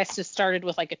like I just started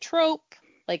with like a trope,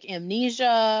 like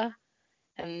amnesia,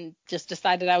 and just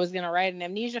decided I was gonna write an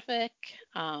amnesia fic,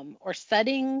 or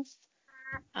settings.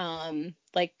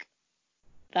 Like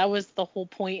that was the whole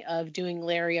point of doing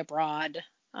Larry Abroad,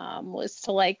 was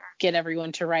to like get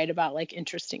everyone to write about like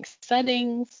interesting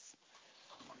settings.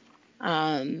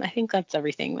 I think that's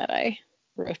everything that I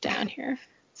wrote down here.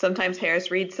 Sometimes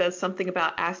Harris Reed says something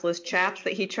about assless chaps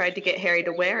that he tried to get Harry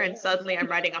to wear, and suddenly I'm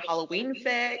writing a Halloween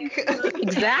fic.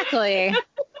 Exactly.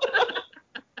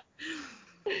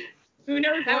 Who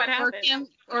knows what happened?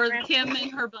 Or Kim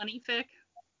and her bunny fic.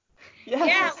 Yes.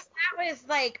 Yeah, that was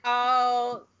like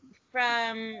all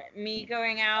from me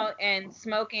going out and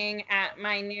smoking at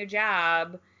my new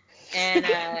job, and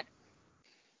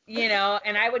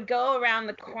and I would go around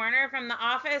the corner from the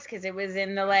office because it was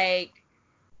in the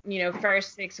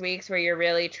first 6 weeks where you're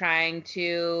really trying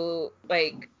to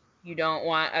you don't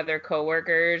want other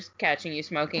coworkers catching you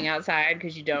smoking outside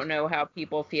because you don't know how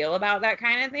people feel about that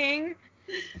kind of thing.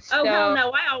 Oh, hell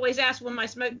no. I always ask when my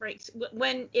smoke breaks,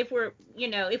 if we're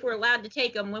allowed to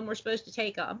take them, when we're supposed to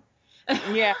take them.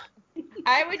 Yeah.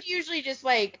 I would usually just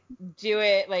like do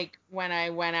it like when I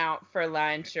went out for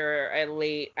lunch or a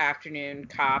late afternoon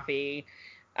coffee.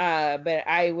 But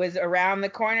I was around the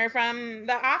corner from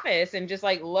the office and just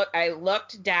like I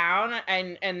looked down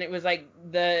and it was like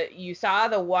you saw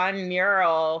the one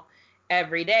mural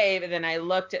every day, but then I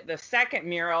looked at the second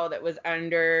mural that was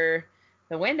under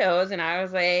the windows and I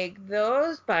was like,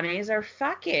 those bunnies are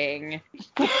fucking.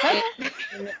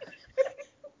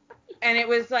 And it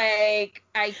was like,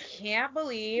 I can't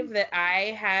believe that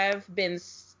I have been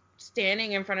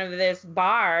standing in front of this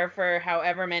bar for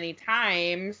however many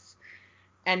times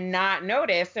and not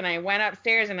noticed. And I went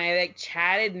upstairs and I like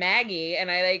chatted Maggie and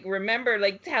I like remember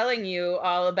like telling you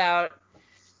all about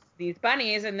these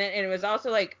bunnies. And then it was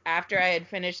also like after I had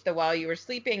finished the While You Were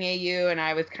Sleeping AU and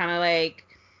I was kind of like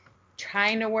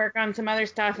trying to work on some other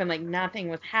stuff and like nothing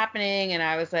was happening. And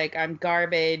I was like, I'm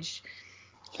garbage.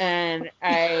 And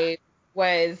I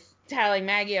was telling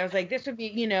Maggie, I was like, this would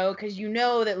be, because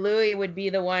that Louis would be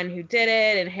the one who did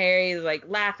it, and Harry's like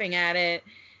laughing at it,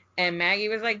 and Maggie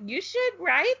was like, you should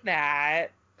write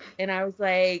that, and I was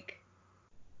like,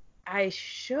 I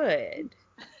should.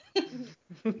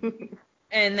 And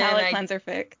then palate cleanser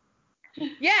fic.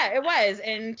 Yeah, it was,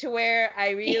 and to where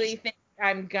I really think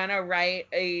I'm gonna write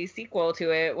a sequel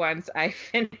to it once I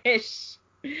finish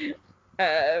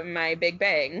my Big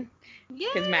Bang.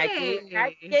 Because Maggie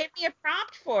gave me a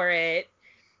prompt for it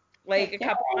like a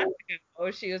couple months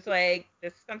ago. She was like,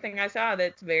 this is something I saw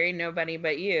that's very Nobody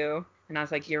But You. And I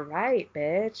was like, you're right,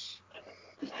 bitch.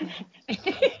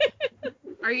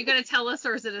 Are you going to tell us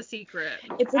or is it a secret?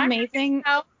 It's amazing.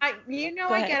 I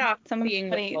get off being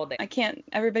withholding. I can't,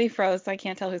 everybody froze, so I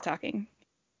can't tell who's talking.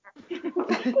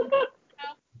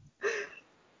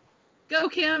 Go,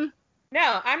 Kim.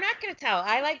 No, I'm not going to tell.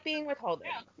 I like being withholding.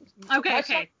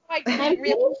 Okay. I'm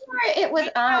pretty sure it was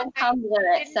on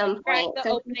Tumblr at some point,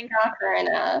 so we saw her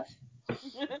enough.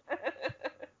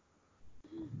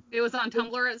 It was on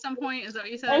Tumblr at some point? Is that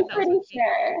what you said? I'm pretty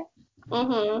sure.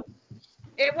 Mm-hmm.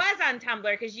 It was on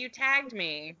Tumblr because you tagged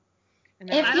me.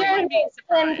 If you're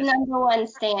Kim's #1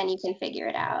 stan, you can figure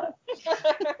it out.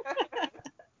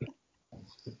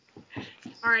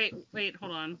 All right, wait,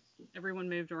 hold on. Everyone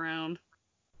moved around.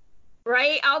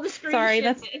 Right? All the screens. Sorry,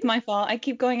 that's my fault. I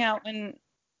keep going out when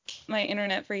my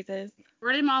internet freezes.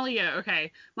 Where did Molly go?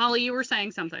 Okay. Molly, you were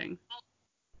saying something.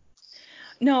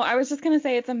 No, I was just going to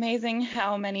say it's amazing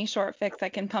how many short fics I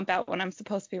can pump out when I'm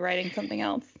supposed to be writing something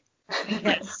else.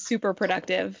 Like, super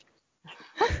productive.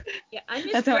 Yeah,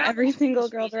 that's how every single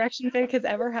Girl Direction fic has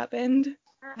ever happened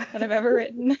that I've ever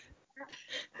written.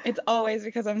 It's always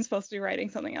because I'm supposed to be writing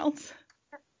something else.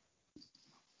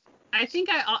 I think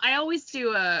I always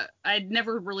do I'd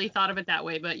never really thought of it that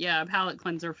way, but yeah, palate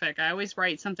cleanser fic. I always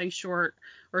write something short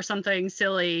or something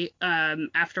silly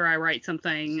after I write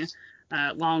something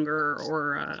longer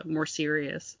or more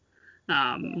serious.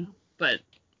 But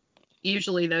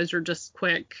usually those are just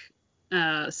quick,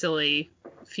 silly,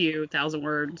 few thousand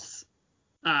words.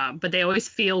 But they always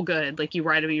feel good. Like you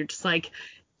write them and you're just like,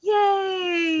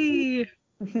 yay!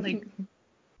 Like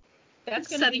that's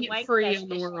setting it free in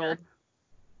the world.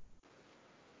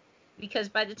 Because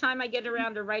by the time I get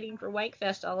around to writing for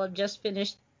Wankfest, I'll have just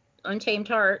finished Untamed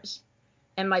Hearts,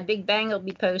 and my Big Bang will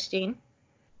be posting,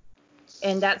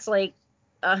 and that's like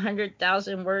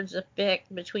 100,000 words of fic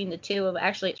between the two of them.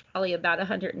 Actually, it's probably about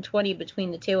 120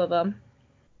 between the two of them.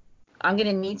 I'm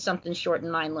gonna need something short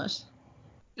and mindless.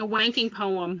 A wanking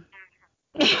poem.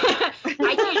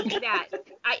 I can't do that.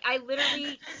 I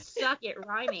literally suck at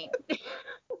rhyming.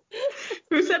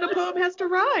 Who said a poem has to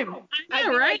rhyme? I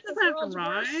know, right? Like the world's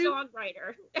worst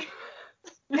songwriter.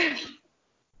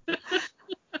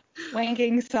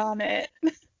 Wanking sonnet.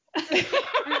 There you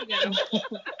go.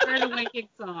 Write a wanking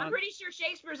song. I'm pretty sure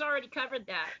Shakespeare's already covered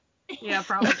that. Yeah,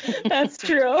 probably. That's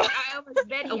true. I almost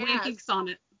bet he has. A wanking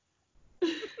sonnet.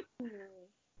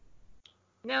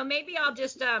 No, maybe I'll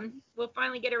just we'll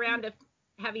finally get around to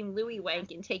having Louis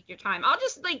wank and Take Your Time. I'll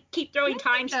just like keep throwing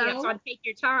timestamps on Take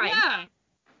Your Time. Yeah.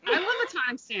 I love a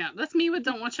timestamp. That's me with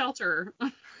Don't Want Shelter.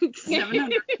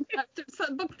 700.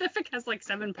 The fic has like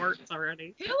 7 parts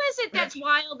already. Who is it that's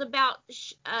wild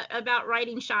about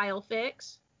writing Shile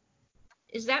fics?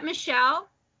 Is that Michelle?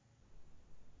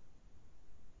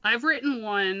 I've written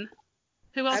one.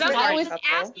 Who else? Somebody was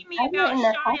asking me about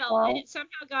Shile, and it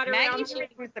somehow got around to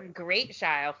some great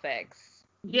Shile fics.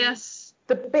 Yes.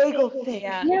 The bagel fic.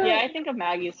 Yeah, I think of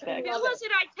Maggie's fic. Who was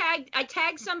it I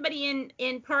tagged somebody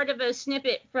in part of a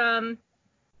snippet from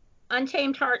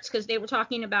Untamed Hearts because they were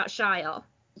talking about Shile.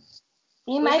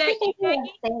 You might be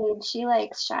thinking of Sage. She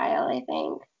likes Shile, I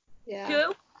think. Yeah.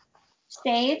 Who?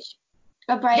 Sage.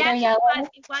 A brighter yellow.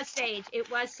 It was sage.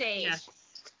 It was sage. Yes.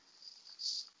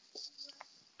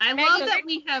 I love that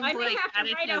we have I may like have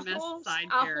to write Atticus a whole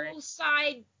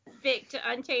side fic to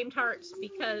Untamed Hearts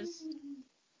because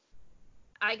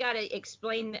I gotta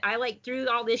explain. I like threw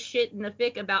all this shit in the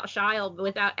fic about Shyle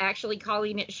without actually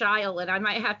calling it Shyle, and I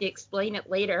might have to explain it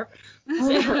later.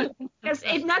 So,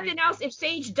 if nothing else, if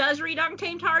Sage does read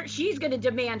Untamed Hearts, she's gonna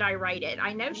demand I write it.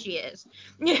 I know she is.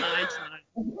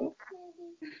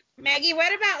 Maggie,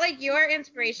 what about like your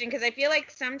inspiration? Because I feel like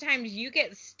sometimes you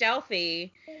get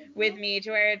stealthy with me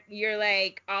to where you're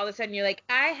like, all of a sudden you're like,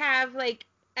 I have like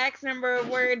X number of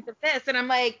words of this, and I'm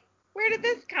like, where did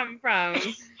this come from?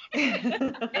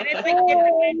 And it's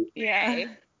like, yeah.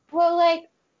 Well, like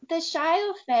the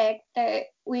Shyle fic that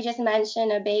we just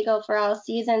mentioned, A Bagel for All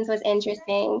Seasons, was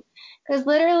interesting because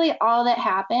literally all that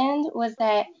happened was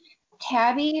that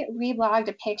Tabby reblogged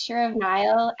a picture of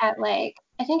Niall at like,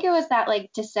 I think it was that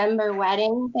like December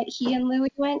wedding that he and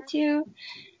Louis went to.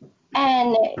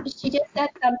 And she just said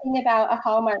something about a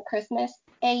Hallmark Christmas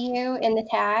AU in the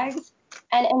tags.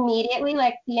 And immediately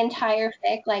like the entire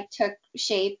fic like took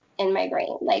shape in my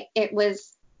brain. Like it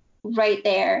was right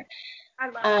there. I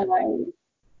love it.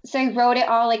 So I wrote it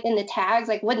all like in the tags,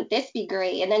 like, wouldn't this be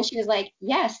great? And then she was like,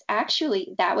 yes,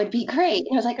 actually, that would be great.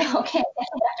 And I was like, oh, okay, I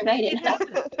have to write it.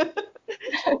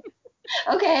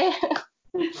 Okay.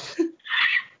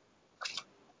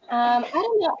 I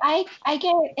don't know. I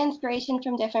get inspiration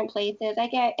from different places. I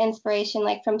get inspiration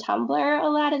like from Tumblr a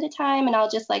lot of the time, and I'll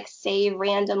just like save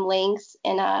random links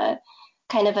in a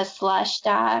kind of a slush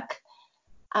doc.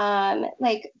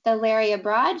 Like the Larry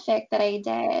Abroad fic that I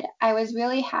did, I was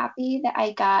really happy that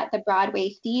I got the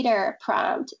Broadway theater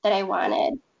prompt that I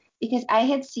wanted because I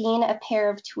had seen a pair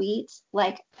of tweets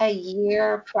like a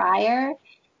year prior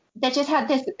that just had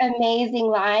this amazing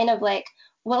line of like,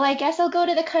 well, I guess I'll go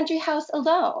to the country house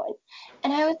alone.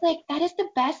 And I was like, that is the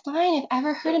best line I've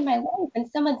ever heard in my life. And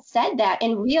someone said that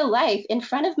in real life in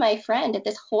front of my friend at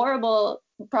this horrible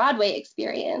Broadway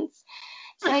experience.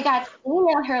 So I got to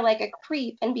email her like a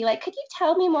creep and be like, could you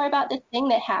tell me more about this thing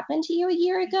that happened to you a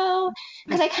year ago?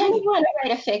 Because I kind of want to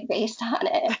write a fic based on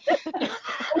it.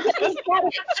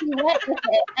 She went with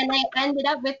it, and I ended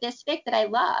up with this fic that I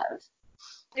love.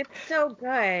 It's so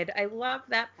good. I love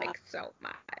that fic so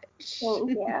much.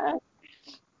 Yeah.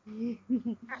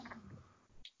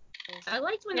 I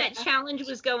liked when that challenge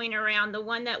was going around, the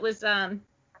one that was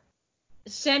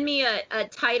send me a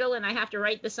title and I have to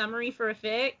write the summary for a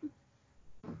fic.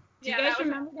 Do you guys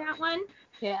remember that one?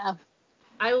 Yeah.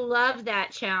 I love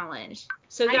that challenge.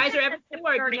 So guys are ever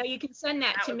bored, you can send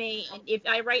that to me, and if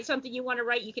I write something you want to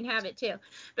write, you can have it too.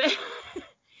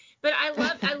 But I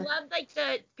love like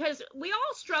because we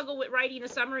all struggle with writing a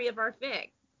summary of our fic.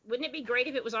 Wouldn't it be great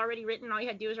if it was already written and all you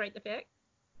had to do was write the fic?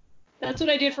 That's what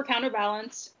I did for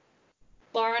Counterbalance.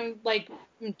 Lauren like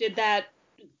did that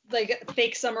like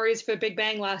fake summaries for Big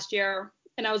Bang last year,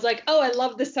 and I was like, oh, I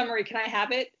love this summary. Can I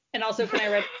have it? And also, can I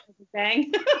read Big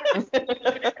Bang?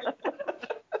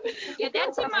 Yeah,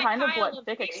 that's in my pile of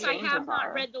fics I have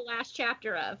not read the last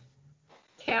chapter of.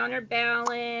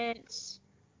 Counterbalance,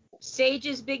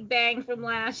 Sage's Big Bang from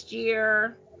last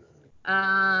year.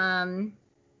 Don't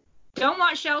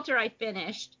Want Shelter I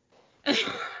finished. I'm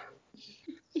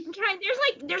trying.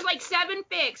 There's like 7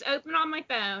 fics open on my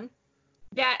phone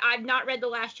that I've not read the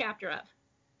last chapter of.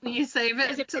 Will you save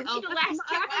it? If I read the last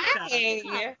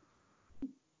chapter,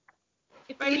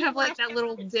 if you have like that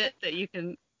little bit that you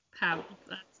can have,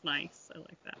 that's nice. I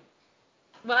like that.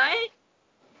 What?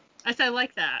 I said I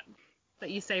like that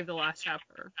you save the last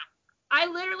chapter. I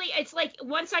literally, it's like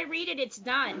once I read it, it's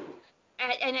done,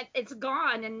 and it's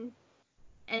gone, and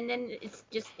then it's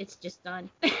just done.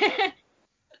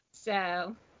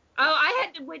 So,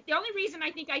 the only reason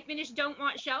I think I finished Don't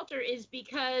Want Shelter is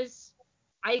because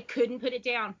I couldn't put it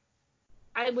down.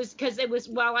 Because it was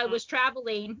while I was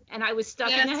traveling and I was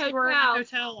stuck in the hotel. You were in the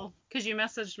hotel because you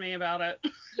messaged me about it.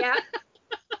 Yeah.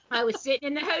 I was sitting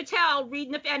in the hotel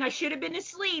reading and I should have been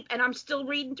asleep, and I'm still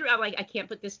reading through. I'm like, I can't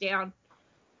put this down.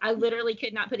 I literally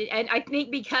could not put it. And I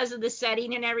think because of the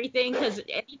setting and everything, because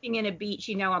anything in a beach,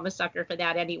 I'm a sucker for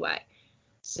that anyway.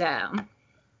 So.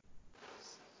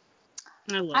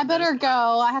 I better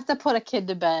go. I have to put a kid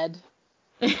to bed.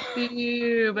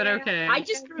 Ew, but okay. I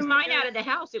just threw mine out of the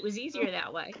house. It was easier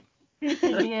that way.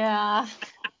 Yeah.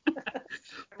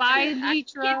 Bye,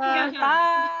 Mitra.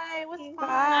 Bye. It was fun.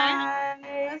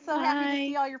 Bye. I'm so happy to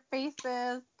see all your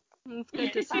faces. It's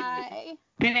good to see you. I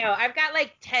know. I've got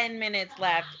like 10 minutes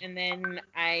left, and then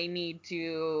I need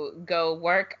to go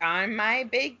work on my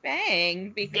Big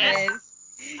Bang because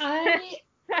I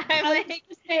I'm I was like,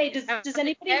 just say, does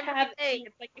anybody every have? day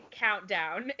it's like a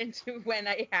countdown into when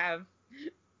I have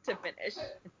to finish.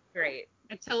 It's great.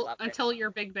 Until your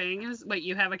Big Bang is. Wait,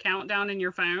 you have a countdown in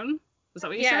your phone? Is that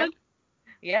what you Yes. said?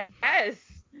 Yes. I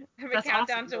have a That's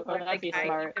countdown awesome. to when That'd be I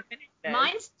smart. need to finish this.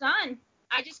 Mine's done.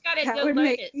 I just gotta That go would load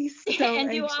make it me so and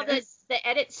do all anxious. the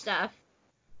edit stuff,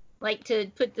 like to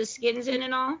put the skins in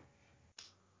and all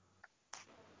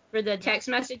for the text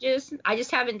messages. I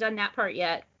just haven't done that part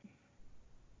yet.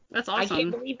 That's awesome. I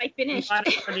can't believe I finished. I'm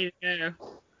glad it's ready to go.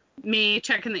 Me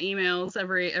checking the emails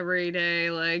every day,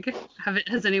 like,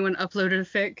 has anyone uploaded a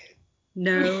fic?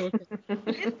 No.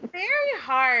 It's very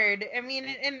hard. I mean,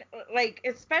 and like,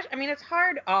 especially, I mean, it's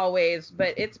hard always,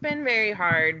 but it's been very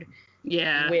hard.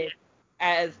 Yeah. With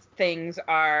as things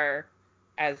are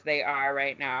as they are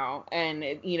right now, and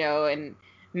and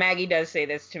Maggie does say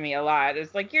this to me a lot.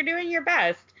 It's like, you're doing your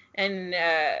best, and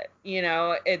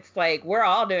it's like we're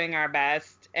all doing our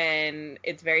best. And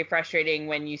it's very frustrating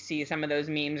when you see some of those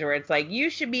memes where it's like, you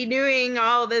should be doing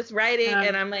all this writing,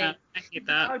 and I'm like, I hate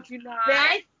that. how do you not?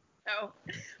 Oh,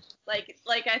 like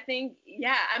I think,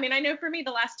 yeah. I mean, I know for me,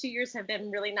 the last 2 years have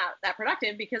been really not that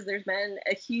productive because there's been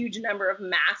a huge number of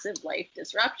massive life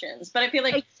disruptions. But I feel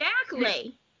like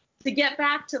exactly to get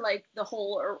back to like the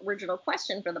whole original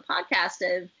question for the podcast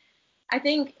is, I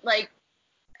think like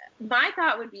my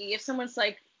thought would be if someone's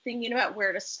like thinking about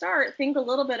where to start, think a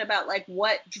little bit about like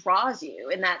what draws you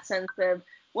in that sense of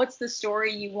what's the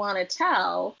story you want to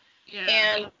tell. Yeah.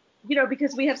 And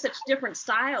because we have such different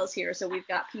styles here, so we've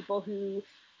got people who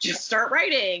just start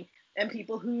writing and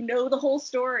people who know the whole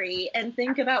story and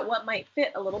think about what might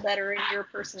fit a little better in your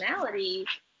personality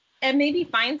and maybe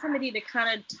find somebody to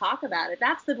kind of talk about it.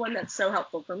 That's the one that's so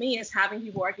helpful for me, is having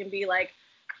people where I can be like,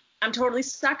 I'm totally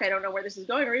stuck, I don't know where this is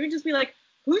going, or even just be like,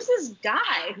 who's this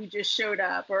guy who just showed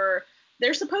up? Or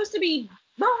they're supposed to be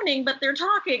boning, but they're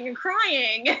talking and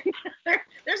crying.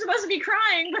 they're supposed to be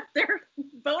crying, but they're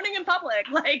boning in public.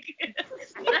 Like, it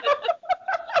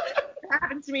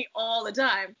happens to me all the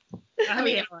time. I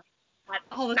mean,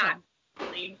 all the time.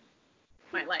 Really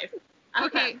my life.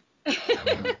 Okay.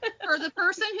 For the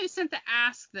person who sent the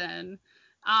ask, then,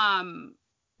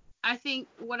 I think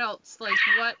what else? Like,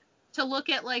 what to look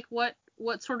at? Like, what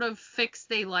sort of fics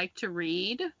they like to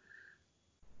read,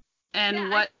 and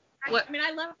yeah, I mean,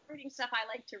 I love reading stuff I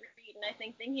like to read, and I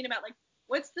think thinking about like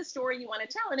what's the story you want to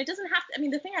tell, and it doesn't have to. I mean,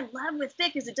 the thing I love with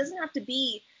fic is it doesn't have to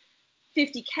be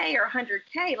 50K or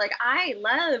 100K. Like, I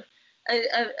love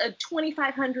a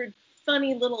 2,500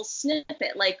 funny little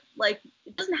snippet. Like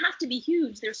it doesn't have to be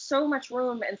huge. There's so much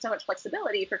room and so much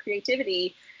flexibility for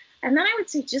creativity. And then I would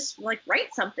say just like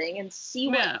write something and see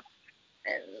what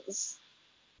happens.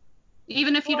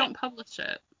 Even if you don't publish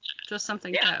it, just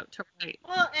something to write.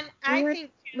 Well, and I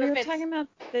think we were talking about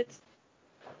this.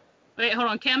 Wait, hold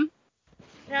on, Kim.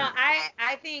 No,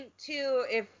 I think too,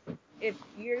 if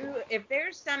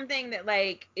there's something that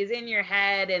like is in your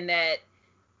head and that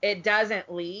it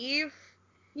doesn't leave,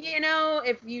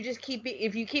 if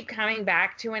you keep coming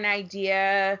back to an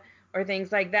idea or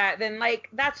things like that, then like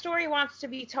that story wants to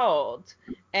be told,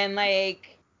 and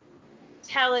like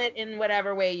tell it in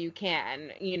whatever way you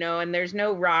can, and there's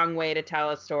no wrong way to tell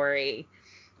a story,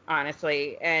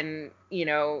 honestly. And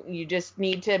you just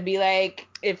need to be like,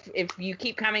 if you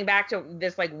keep coming back to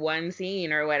this like one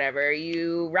scene or whatever,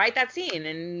 you write that scene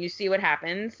and you see what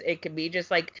happens. It could be just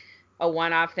like a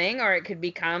one-off thing, or it could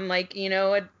become like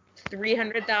a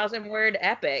 300,000 word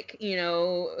epic,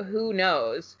 who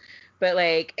knows. But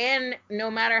like, and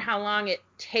no matter how long it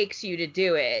takes you to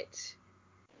do it,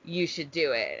 you should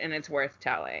do it, and it's worth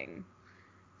telling.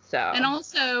 So. And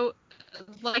also,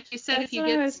 like you said, That's if you what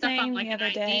I get was stuff saying on like the an other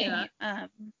idea. day.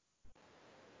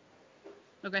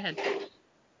 Oh, go ahead.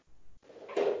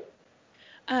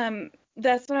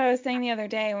 That's what I was saying the other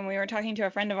day when we were talking to a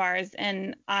friend of ours,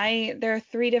 and there are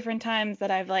 3 different times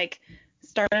that I've like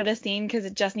started a scene because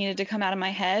it just needed to come out of my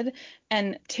head,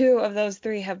 and 2 of those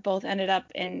 3 have both ended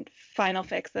up in final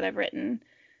fics that I've written,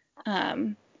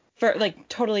 for like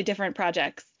totally different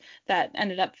projects that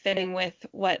ended up fitting with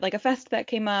what, like a fest that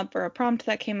came up or a prompt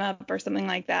that came up or something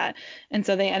like that, and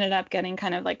so they ended up getting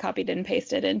kind of like copied and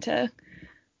pasted into,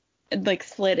 like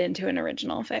slid into an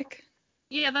original fic.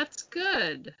 Yeah, that's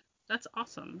good. That's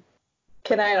awesome.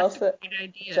 Can I also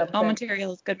jump all in?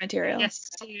 material is good material.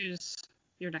 Yes,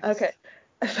 you're next. Okay.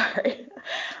 Sorry.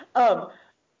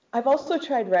 I've also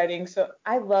tried writing, so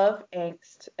I love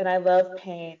angst and I love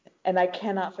pain, and I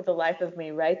cannot for the life of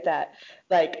me write that.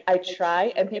 Like, I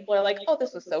try, and people are like, oh,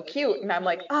 this was so cute, and I'm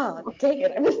like, oh, dang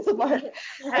it, I missed the mark.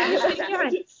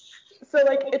 So,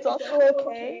 like, it's also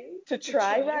okay to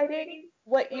try writing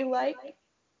what you like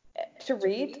to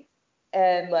read,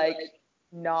 and like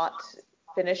not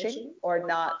finishing or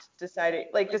not deciding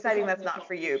that's not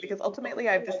for you, because ultimately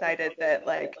I've decided that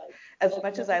like as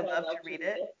much as I love to read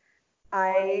it,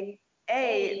 I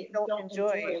don't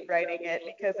enjoy writing it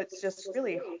because it's just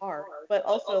really hard, but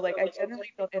also like I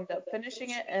generally don't end up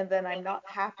finishing it, and then I'm not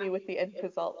happy with the end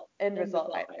result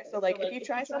either. So like if you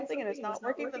try something and it's not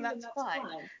working, then that's fine.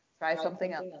 Try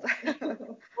something else.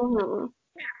 Mm-hmm.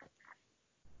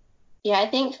 Yeah, I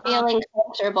think feeling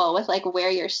comfortable with like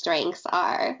where your strengths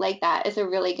are, like that is a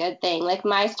really good thing. Like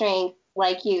my strength,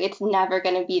 like you, it's never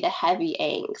going to be the heavy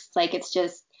angst. Like it's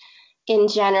just in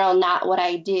general not what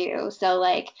I do. So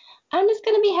like I'm just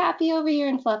going to be happy over here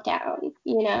in Fluff Town,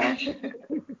 you know?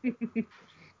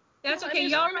 That's okay.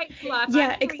 Y'all write fluff.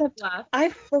 Yeah, except I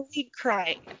fully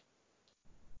cry.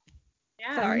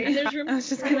 Yeah. Sorry. And there's room I was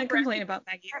just going to complain about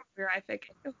Maggie where I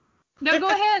pick. No, go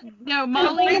ahead. No,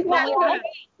 Molly.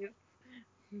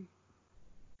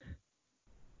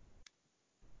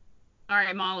 All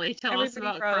right, Molly, tell us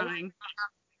about crying.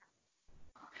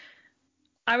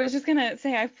 I was just going to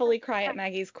say I fully cry at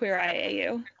Maggie's Queer Eye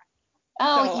AU.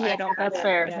 Oh, so yeah. I don't That's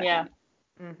fair, yeah.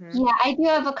 Mm-hmm. Yeah, I do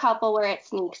have a couple where it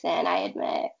sneaks in, I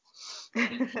admit.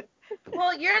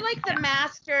 Well, you're like the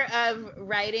master of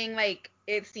writing, like,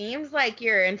 it seems like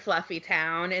you're in Fluffy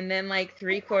Town, and then like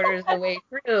 3/4 of the way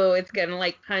through, it's gonna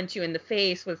like punch you in the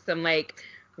face with some like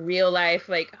real life,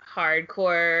 like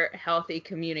hardcore healthy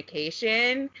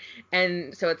communication.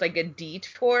 And so it's like a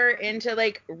detour into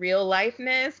like real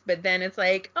lifeness, but then it's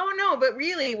like, oh no, but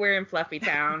really we're in Fluffy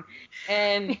Town.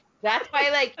 And that's why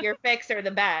like your fics are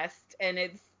the best. And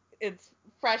it's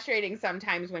frustrating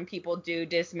sometimes when people do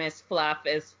dismiss fluff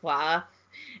as fluff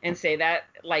and say that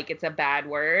like it's a bad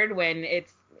word when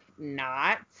it's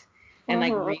not. And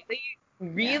like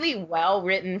really well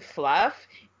written fluff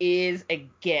is a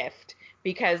gift,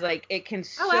 because like it can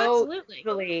so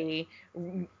easily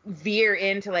veer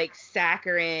into like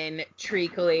saccharine,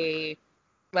 treacly,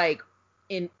 like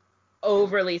in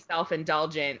overly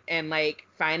self-indulgent, and like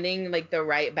finding like the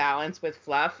right balance with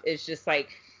fluff is just like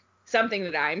something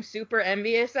that I'm super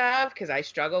envious of, because I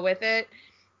struggle with it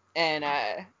and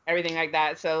everything like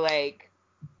that. So like,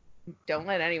 don't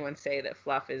let anyone say that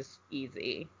fluff is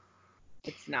easy.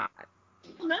 It's not.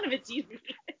 None of it's easy.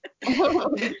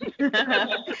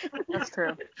 That's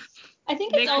true. I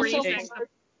think it's also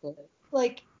hard,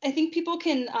 like I think people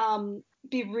can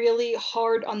be really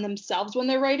hard on themselves when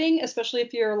they're writing, especially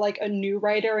if you're like a new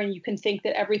writer and you can think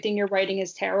that everything you're writing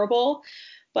is terrible.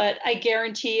 But I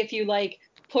guarantee if you like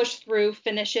push through,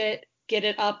 finish it, get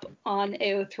it up on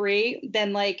AO3,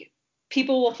 then like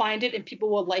people will find it and people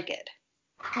will like it.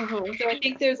 Mm-hmm. So I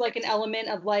think there's like an element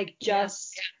of like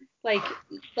just like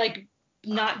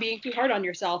not being too hard on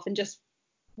yourself and just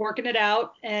working it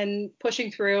out and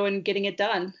pushing through and getting it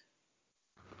done.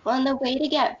 Well, and the way to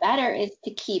get better is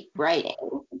to keep writing,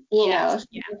 you know,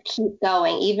 keep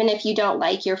going. Even if you don't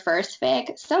like your first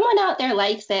fic, someone out there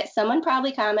likes it. Someone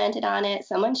probably commented on it.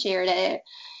 Someone shared it.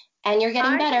 And you're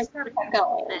getting better.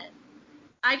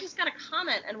 I just got a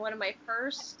comment on one of my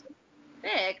first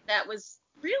fic that was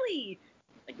really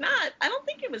like I don't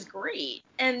think it was great.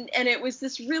 And it was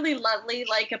this really lovely,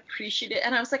 like appreciative,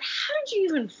 and I was like, how did you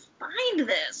even find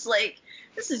this? Like,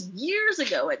 this is years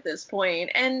ago at this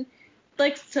point. And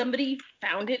like somebody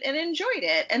found it and enjoyed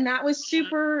it. And that was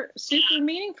super, super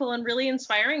meaningful and really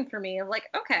inspiring for me of like,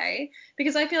 okay,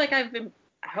 because I feel like I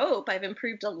hope I've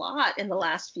improved a lot in the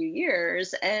last few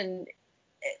years. And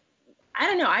I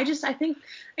don't know. I just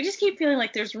keep feeling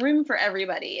like there's room for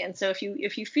everybody. And so if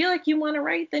you feel like you want to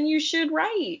write, then you should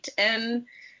write and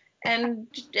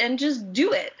just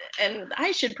do it. And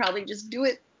I should probably just do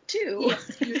it too.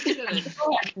 Yes, you should.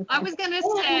 I was gonna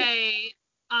say,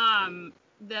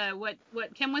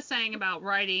 what Kim was saying about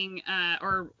writing,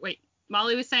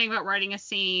 Molly was saying about writing a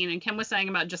scene, and Kim was saying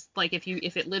about just like if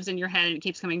it lives in your head and it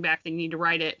keeps coming back, then you need to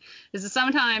write it. Is that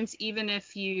sometimes even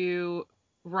if you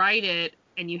write it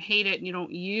and you hate it and you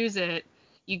don't use it,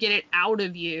 you get it out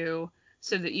of you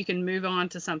so that you can move on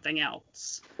to something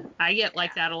else. I get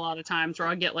like that a lot of times, where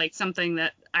I'll get like something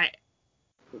that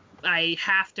I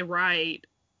have to write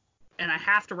and I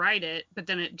have to write it, but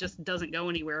then it just doesn't go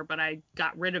anywhere, but I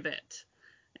got rid of it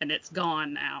and it's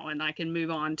gone now and I can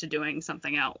move on to doing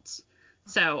something else.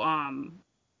 So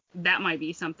that might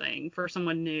be something for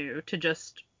someone new, to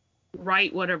just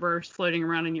write whatever's floating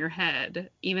around in your head,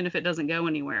 even if it doesn't go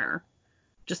anywhere,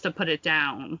 just to put it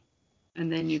down,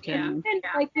 and then you can. And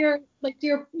like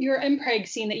your Mpreg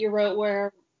scene that you wrote,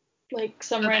 where like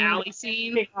some random alley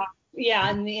scene.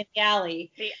 in the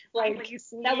alley. Like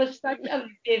that was such a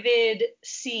vivid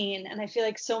scene, and I feel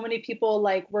like so many people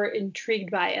like were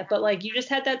intrigued by it. But like you just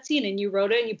had that scene and you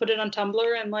wrote it and you put it on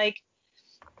Tumblr, and like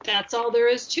that's all there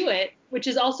is to it, which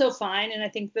is also fine. And I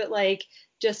think that like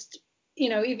just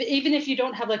even if you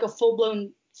don't have like a full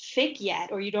blown fic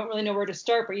yet, or you don't really know where to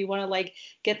start, but you want to like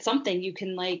get something, you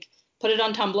can like put it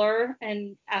on Tumblr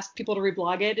and ask people to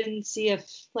reblog it and see if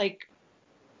like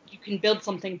you can build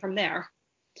something from there.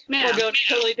 Yeah. Or go in a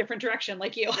totally different direction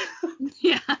like you.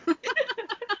 Yeah.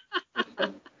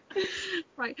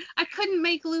 Right. I couldn't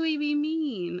make Louis be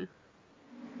mean.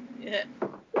 Yeah.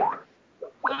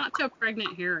 Not to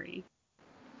pregnant Harry.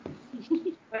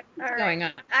 What's going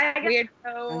on? I got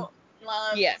so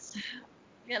love. Yes.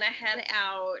 Gonna head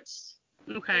out.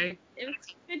 Okay. It was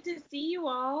good to see you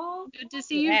all. Good to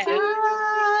see you too.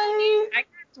 I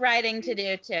got writing to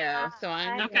do too, so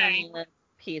I'm gonna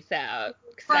peace out.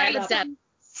 Right.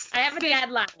 I have a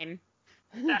deadline.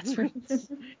 That's right.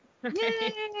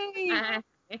 Yay!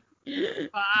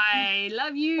 Bye.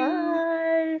 Love you.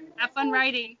 Bye. Have fun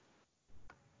writing.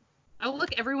 Oh,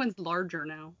 look, everyone's larger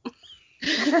now.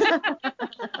 I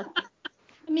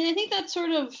mean, I think that's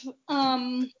sort of,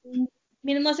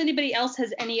 unless anybody else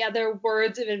has any other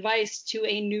words of advice to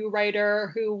a new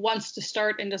writer who wants to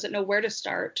start and doesn't know where to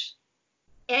start.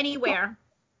 Anywhere.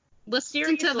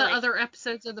 Listen to the other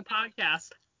episodes of the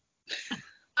podcast.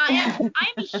 I'm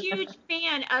a huge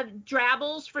fan of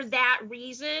Drabbles for that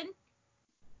reason,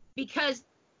 because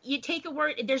you take a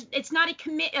word, it's not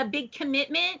a big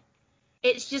commitment.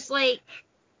 It's just like,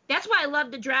 that's why I love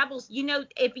the Drabbles.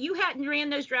 If you hadn't ran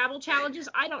those Drabble challenges,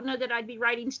 I don't know that I'd be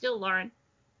writing still, Lauren.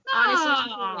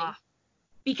 Honestly. Really.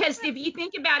 Because if you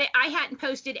think about it, I hadn't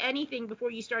posted anything before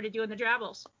you started doing the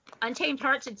Drabbles. Untamed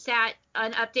Hearts had sat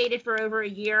unupdated for over a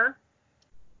year.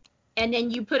 And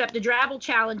then you put up the Drabble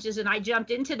challenges, and I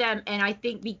jumped into them. And I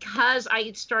think because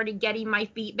I started getting my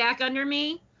feet back under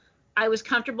me, I was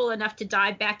comfortable enough to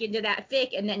dive back into that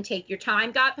fic. And then Take Your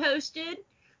Time got posted,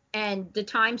 and the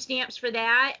timestamps for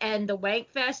that, and the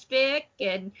Wankfest fic,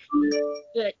 and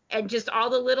just all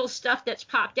the little stuff that's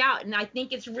popped out. And I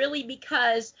think it's really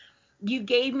because you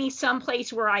gave me some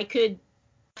place where I could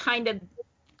kind of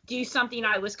do something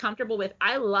I was comfortable with.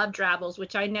 I love Drabbles,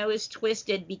 which I know is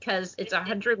twisted because it's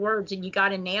 100 words and you got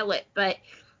to nail it. But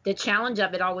the challenge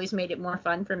of it always made it more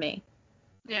fun for me.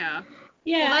 Yeah.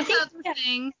 Yeah. Well, that's the other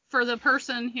thing for the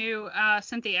person who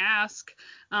sent the ask.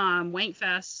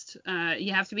 Wankfest,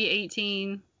 you have to be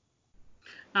 18.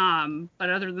 But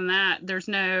other than that, there's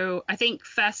no, I think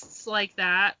fests like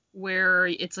that where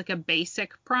it's like a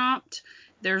basic prompt.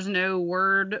 There's no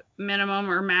word minimum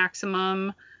or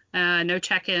maximum, no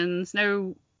check-ins,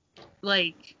 no,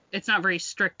 like, it's not very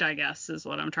strict, I guess, is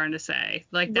what I'm trying to say.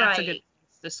 Like, that's a good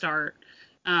place to start.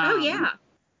 Oh, yeah.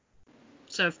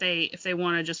 So if they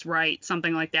want to just write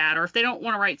something like that, or if they don't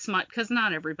want to write smut, because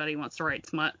not everybody wants to write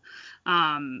smut,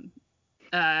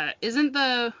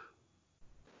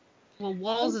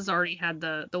 Walls has already had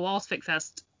the Walls Fic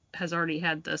Fest has already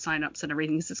had the signups and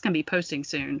everything, so it's going to be posting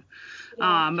soon.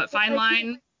 Yeah. But Fine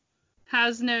Line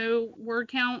has no word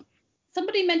count.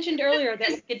 Somebody mentioned earlier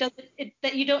that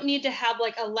that you don't need to have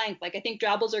like a length. Like I think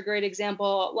Drabbles are a great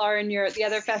example. Lauren, the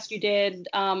other fest you did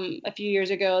a few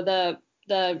years ago, the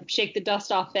Shake the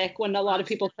Dust Off fic, when a lot of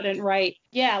people couldn't write.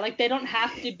 Yeah, like they don't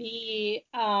have to be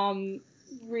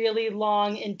really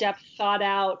long, in-depth, thought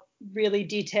out, really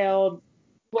detailed,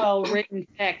 well-written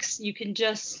fics. You can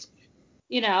just,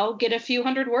 get a few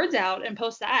hundred words out and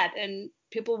post that, and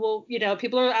people will,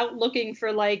 people are out looking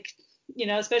for like,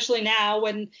 especially now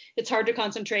when it's hard to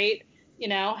concentrate,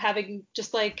 having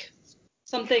just like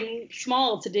something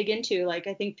small to dig into. Like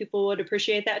I think people would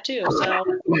appreciate that too. So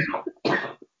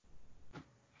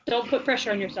don't put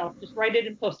pressure on yourself. Just write it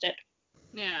and post it.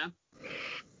 Yeah.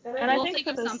 And we'll think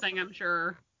of something, I'm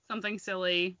sure. Something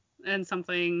silly and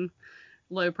something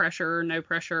low pressure, no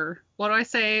pressure. What do I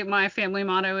say my family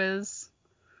motto is?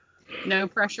 No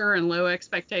pressure and low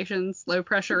expectations. Low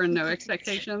pressure and no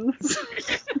expectations.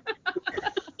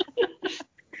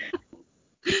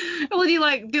 Well, do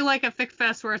you do like a fic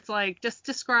fest where it's like, just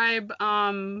describe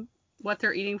what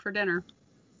they're eating for dinner?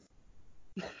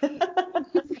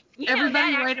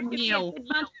 Everybody write a meal.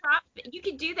 You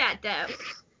could do that though.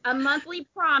 A monthly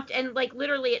prompt, and like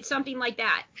literally it's something like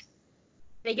that.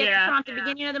 They get the prompt at the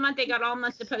beginning of the month, they got all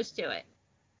month to post to it.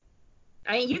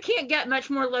 I mean, you can't get much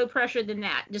more low pressure than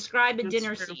that. Describe a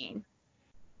dinner scene.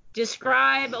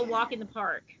 Describe a walk in the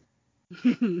park.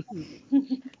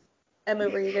 Emma,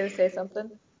 were you going to say something?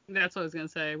 That's what I was going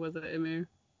to say. Was it Emu?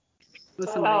 I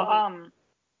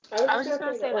was just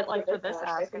going to say that, like, for this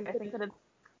ask, I think that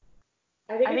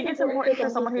I think it's important for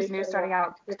someone who's new starting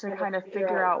out to kind of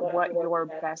figure out what your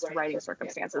best writing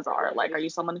circumstances are. Like, are you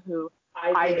someone who,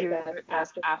 I do it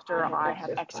best after I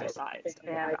have exercised,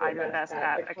 and I do it best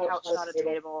at a couch, not a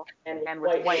table, and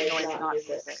with white noise, not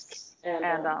music.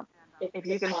 And if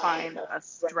you can find a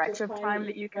stretch of time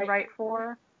that you can write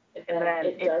for, and then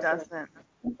it doesn't,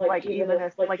 like, even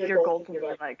if, like, your goal can be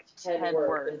like 10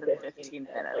 words in 15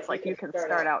 minutes, like, you can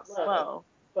start out slow.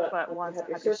 But once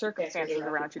you have your circumstances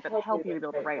around you that help you to be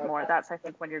able to write more, that's, I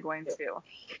think, when you're going to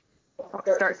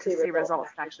start to see results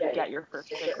and actually get your first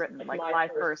fic written. Like, my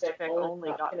first fic only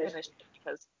got finished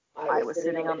because I was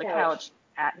sitting on the couch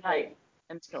at night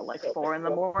until like 4 in the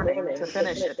morning to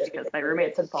finish it because my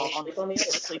roommates had fallen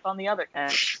asleep on the other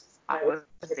end. I was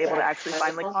able to actually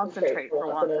finally concentrate for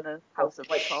once in a house of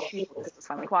like 12 people because it was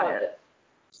finally quiet.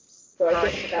 So I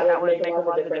think that would make a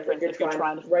lot of the difference if you're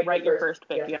trying to write your first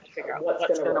fic. You have to figure out what's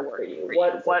going to work for you,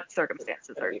 what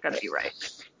circumstances are going to be right.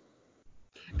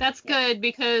 That's good,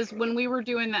 because when we were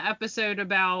doing the episode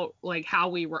about like how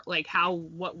we were, like how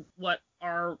what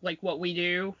are like what we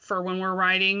do for when we're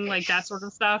writing, like that sort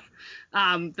of stuff,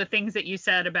 the things that you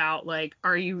said about like,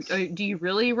 do you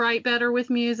really write better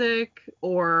with music,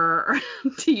 or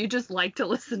do you just like to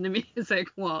listen to music?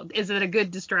 Well, is it a good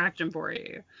distraction for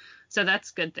you? So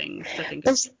that's good things to think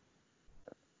of.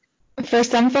 For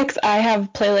some fics, I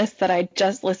have playlists that I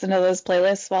just listen to those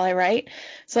playlists while I write.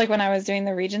 So like when I was doing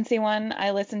the Regency one,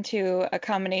 I listened to a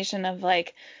combination of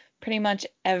like pretty much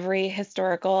every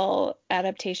historical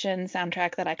adaptation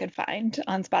soundtrack that I could find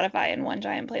on Spotify in one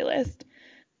giant playlist.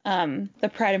 The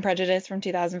Pride and Prejudice from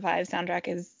 2005 soundtrack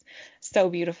is so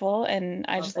beautiful, and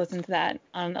I just listened to that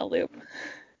on a loop.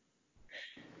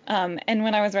 And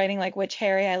when I was writing like Witch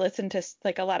Harry, I listened to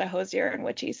like a lot of Hosier and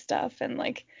witchy stuff and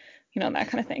like, you know, that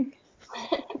kind of thing.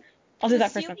 I'll do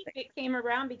that for something. It came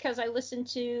around because I listened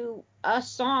to a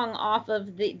song off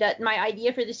of that my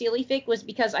idea for the Sealy fic was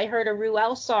because I heard a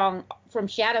Ruel song from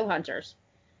Shadowhunters.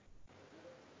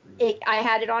 I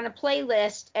had it on a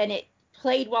playlist and it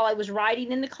played while I was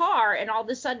riding in the car, and all of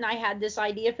a sudden I had this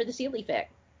idea for the Sealy fic.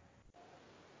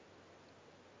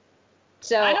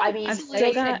 So I mean,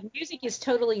 music is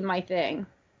totally my thing.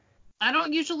 I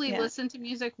don't usually listen to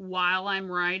music while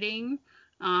I'm writing,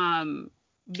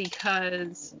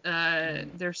 because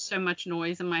there's so much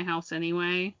noise in my house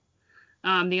anyway.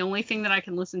 The only thing that I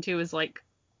can listen to is like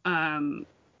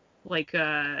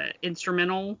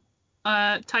instrumental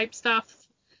type stuff.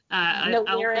 No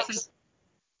lyrics. Listen,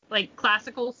 like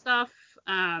classical stuff.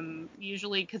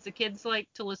 Usually because the kids like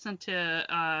to listen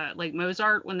to like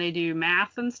Mozart when they do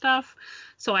math and stuff.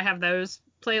 So I have those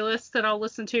playlists that I'll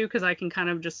listen to because I can kind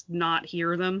of just not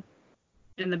hear them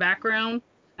in the background.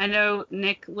 I know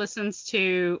Nick listens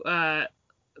to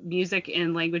music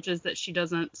in languages that she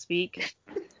doesn't speak.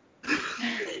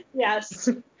 Yes.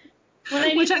 When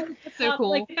I Which I think is so cool.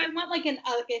 Like if I want like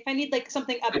if I need like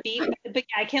something upbeat, but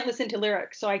I can't listen to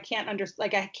lyrics, so I can't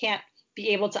I can't be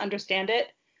able to understand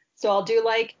it. So I'll do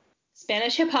like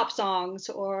Spanish hip hop songs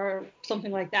or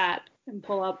something like that and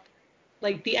pull up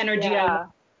like the energy I want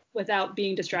without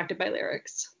being distracted by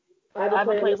lyrics. I have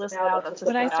a playlist now that's just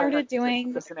when I started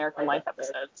doing This American Life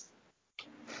episodes.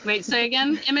 Wait, say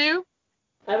again, Emu?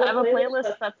 I have a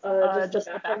playlist that's just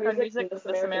the background music of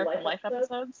This American Life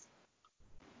episodes.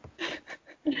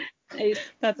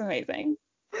 That's amazing.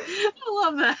 I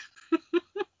love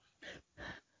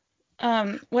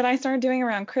that. What I started doing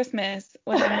around Christmas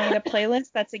was I made a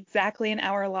playlist that's exactly an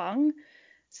hour long.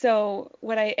 So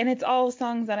and it's all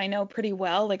songs that I know pretty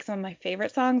well, like some of my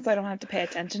favorite songs, so I don't have to pay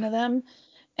attention to them.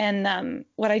 And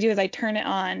what I do is I turn it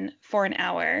on for an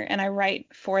hour and I write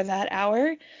for that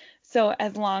hour. So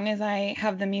as long as I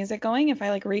have the music going, if I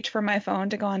like reach for my phone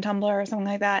to go on Tumblr or something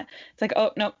like that, it's like,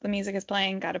 oh, nope, the music is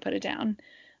playing, got to put it down.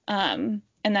 And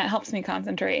that helps me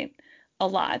concentrate a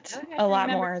lot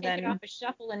more than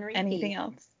anything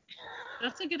else.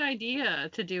 That's a good idea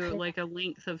to do like a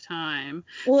length of time.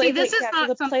 Well, see, this is not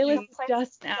the something playlist is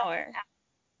just an hour.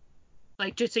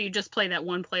 Like so you just play that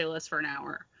one playlist for an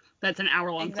hour. That's an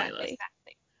hour-long playlist.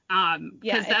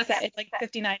 It's like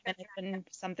 59 minutes and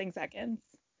something seconds.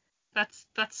 That's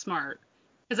smart.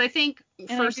 Because I think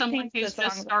for someone who's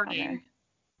just starting,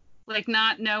 like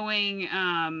not knowing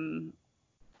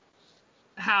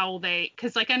how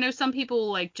because like I know some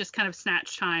people like just kind of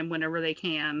snatch time whenever they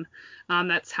can.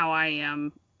 That's how I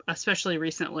am, especially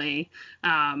recently.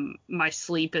 My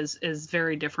sleep is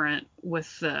very different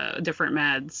with different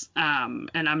meds,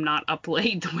 and I'm not up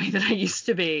late the way that I used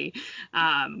to be,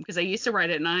 because I used to write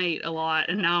at night a lot,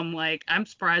 and now I'm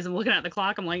surprised. I'm looking at the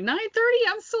clock, I'm like 9:30,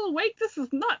 I'm still awake, this is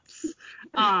nuts.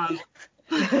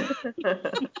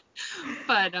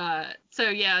 But so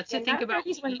yeah, to think about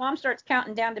when mom starts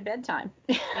counting down to bedtime.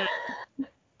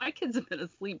 My kids have been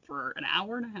asleep for an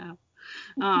hour and a half.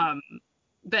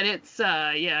 But it's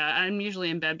yeah, I'm usually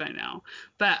in bed by now.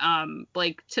 But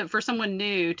like for someone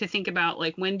new to think about,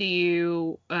 like, when do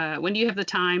you have the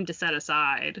time to set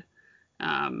aside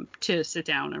to sit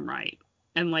down and write?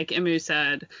 And like Emu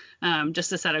said, just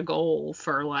to set a goal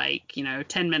for, like,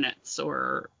 10 minutes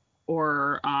or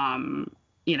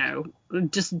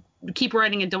just keep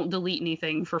writing and don't delete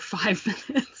anything for 5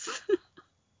 minutes.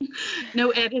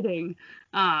 No editing.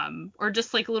 Or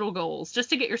just like little goals just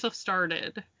to get yourself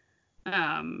started.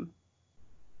 You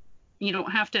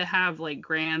don't have to have like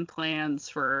grand plans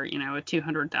for, a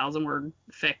 200,000 word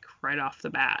fic right off the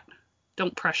bat. No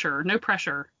pressure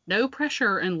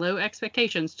and low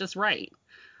expectations. Just write.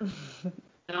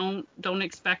 Don't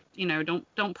expect,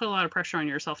 don't put a lot of pressure on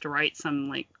yourself to write some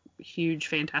like huge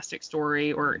fantastic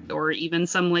story or even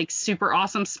some like super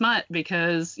awesome smut,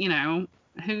 because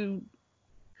who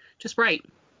just write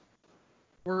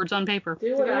words on paper.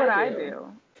 Do what I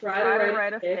do. Try to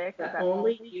write a fic that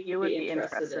only you would be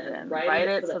interested in. Write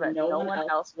it so that no one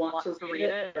else wants to read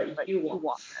it, but you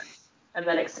want it. And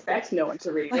then expect no one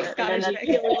to read it. And then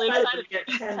be really excited to get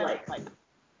 10 likes.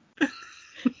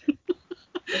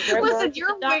 Listen,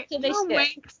 your wank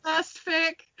fest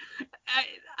fic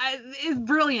is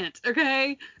brilliant,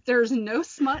 okay? There's no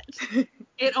smut.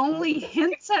 It only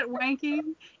hints at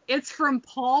wanking. It's from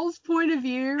Paul's point of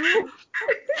view.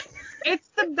 It's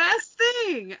the best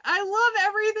thing. I love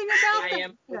everything about it. I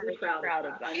am really proud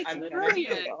of that. It's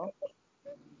brilliant.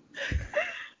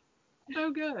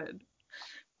 So good.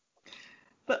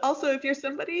 But also, if you're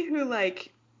somebody who,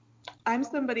 like, I'm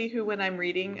somebody who, when I'm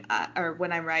reading or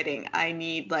when I'm writing, I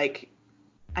need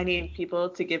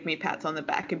people to give me pats on the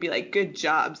back and be like, good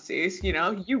job, Seuss,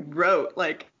 you wrote,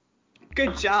 like,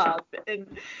 good job. And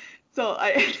so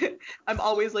I'm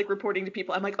always like reporting to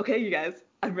people. I'm like, okay, you guys,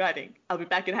 I'm writing. I'll be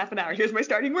back in half an hour. Here's my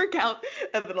starting word count.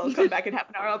 And then I'll come back in half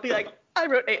an hour. I'll be like, I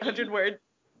wrote 800 words.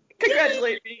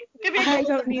 Congratulate me. Give me I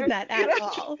don't need that at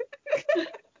all.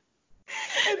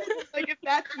 And like, if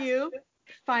that's you,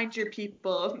 find your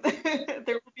people.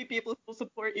 There will be people who will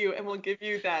support you and will give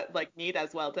you that like need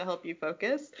as well to help you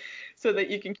focus, so that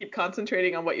you can keep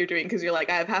concentrating on what you're doing, because you're like,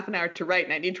 I have half an hour to write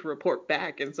and I need to report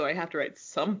back, and so I have to write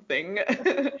something.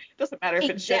 Doesn't matter if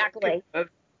it's just a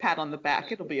pat on the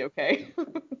back, it'll be okay.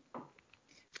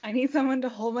 I need someone to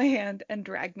hold my hand and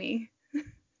drag me.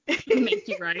 Make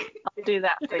you write. I'll do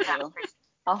that for you.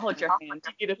 I'll hold your hand.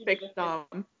 You need a fix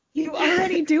Dom. You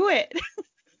already do it.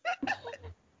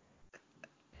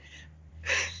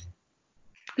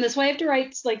 That's why I have to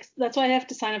write, like, that's why I have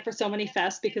to sign up for so many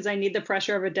fests, because I need the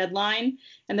pressure of a deadline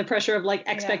and the pressure of like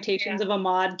expectations of a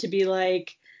mod to be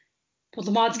like, well,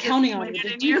 the mod's counting on you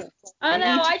to do this. Oh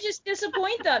no, I just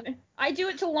disappoint them. I do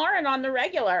it to Lauren on the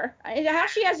regular. How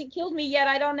she hasn't killed me yet,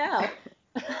 I don't know.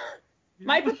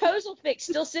 My proposal fic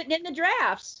still sitting in the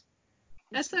drafts.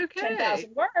 That's okay.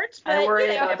 10,000 words. But, I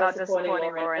worry about disappointing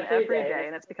Lauren every day,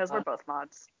 and it's because we're both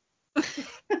mods.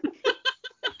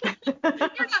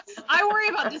 I worry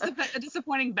about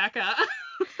disappointing Becca.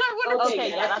 Okay,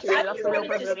 yeah, that's true. That's the real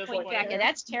disappoint Becca.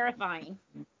 That's terrifying.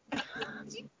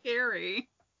 She's scary.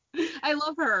 I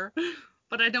love her,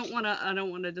 but I don't want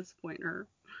to disappoint her.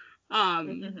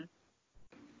 I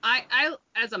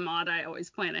as a mod, I always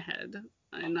plan ahead,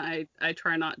 and I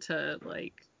try not to,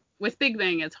 like, with Big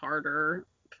Bang it's harder,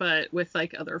 but with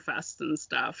like other fests and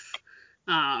stuff,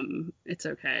 it's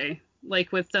okay.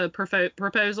 Like with the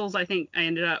proposals, I think I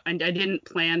didn't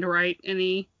plan to write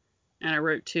any, and I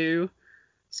wrote 2,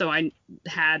 so I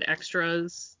had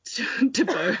extras to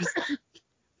post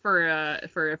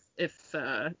for if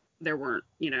there weren't,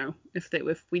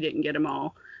 if we didn't get them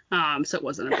all, so it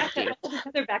wasn't a big deal.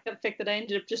 Another backup fic that I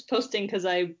ended up just posting because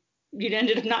you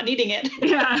ended up not needing it.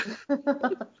 Yeah.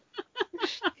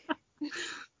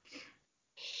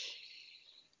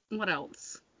 What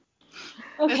else?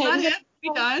 Okay. Is that it? We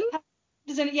done?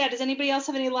 Does anybody else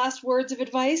have any last words of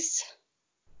advice?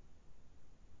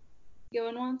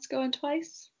 Going once, going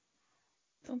twice?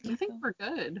 I think we're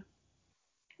good.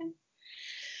 Okay.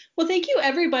 Well, thank you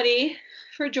everybody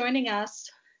for joining us.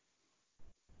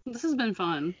 This has been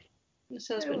fun. This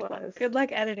has been fun. Good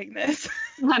luck editing this.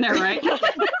 I know, right?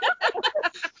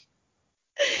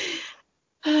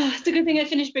 It's a good thing I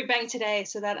finished Big Bang today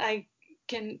so that I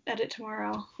can edit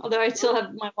tomorrow. Although I still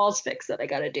have my walls fixed that I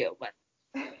gotta do, but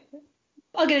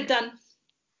I'll get it done.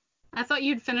 I thought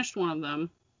you'd finished one of them.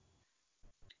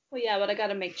 Well, yeah, but I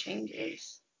gotta make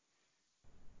changes.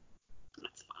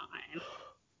 That's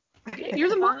fine. You're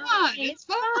the mod. It's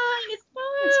fine. It's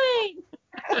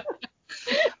fine.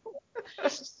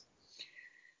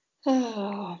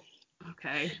 Oh.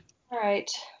 Okay. All right.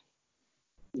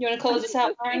 You want to close this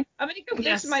out, Lauren? I'm gonna go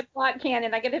Yes. fix my plot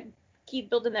cannon. I gotta keep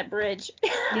building that bridge.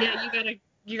 Yeah,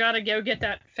 you gotta go get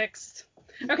that fixed.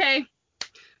 Okay.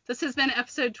 This has been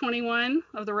episode 21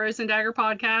 of the Rose and Dagger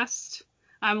podcast.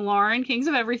 I'm Lauren, Kings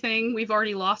of Everything. We've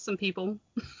already lost some people.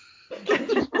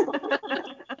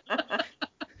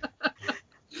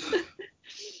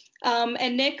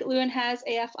 And Nick Lewin has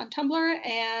AF on Tumblr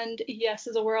and Yes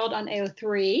is a World on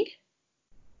AO3.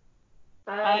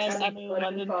 I'm Emily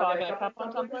London Saga Cup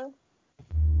on Tumblr.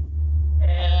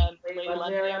 And Lady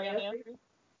Legendary on AO3.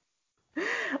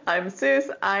 I'm Seuss.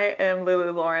 I am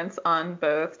Lulu Lawrence on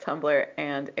both Tumblr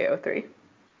and AO3.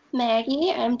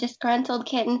 Maggie, I'm Disgruntled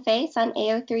Kitten Face on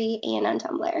AO3 and on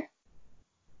Tumblr.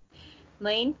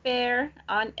 Lane Fair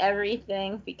on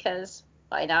everything because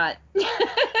why not?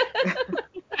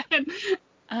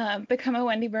 Become a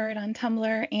Wendy Bird on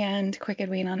Tumblr and Quick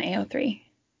Edwin on AO3.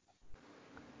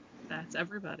 That's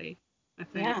everybody, I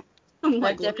think. Yeah. I'm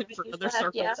like That's looking for other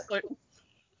everybody circles.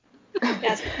 left,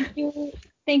 Yes.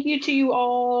 Thank you to you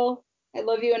all. I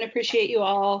love you and appreciate you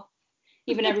all.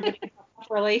 Even everybody who got off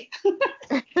early.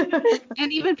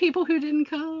 And even people who didn't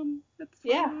come. That's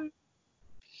fine.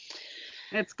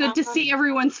 It's good to see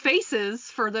everyone's faces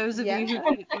for those of you who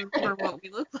didn't remember what we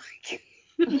look like.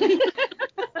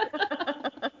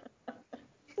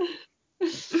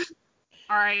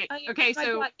 All right. Okay,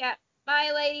 so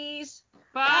bye, ladies.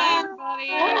 bye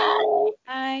everybody.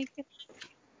 Bye.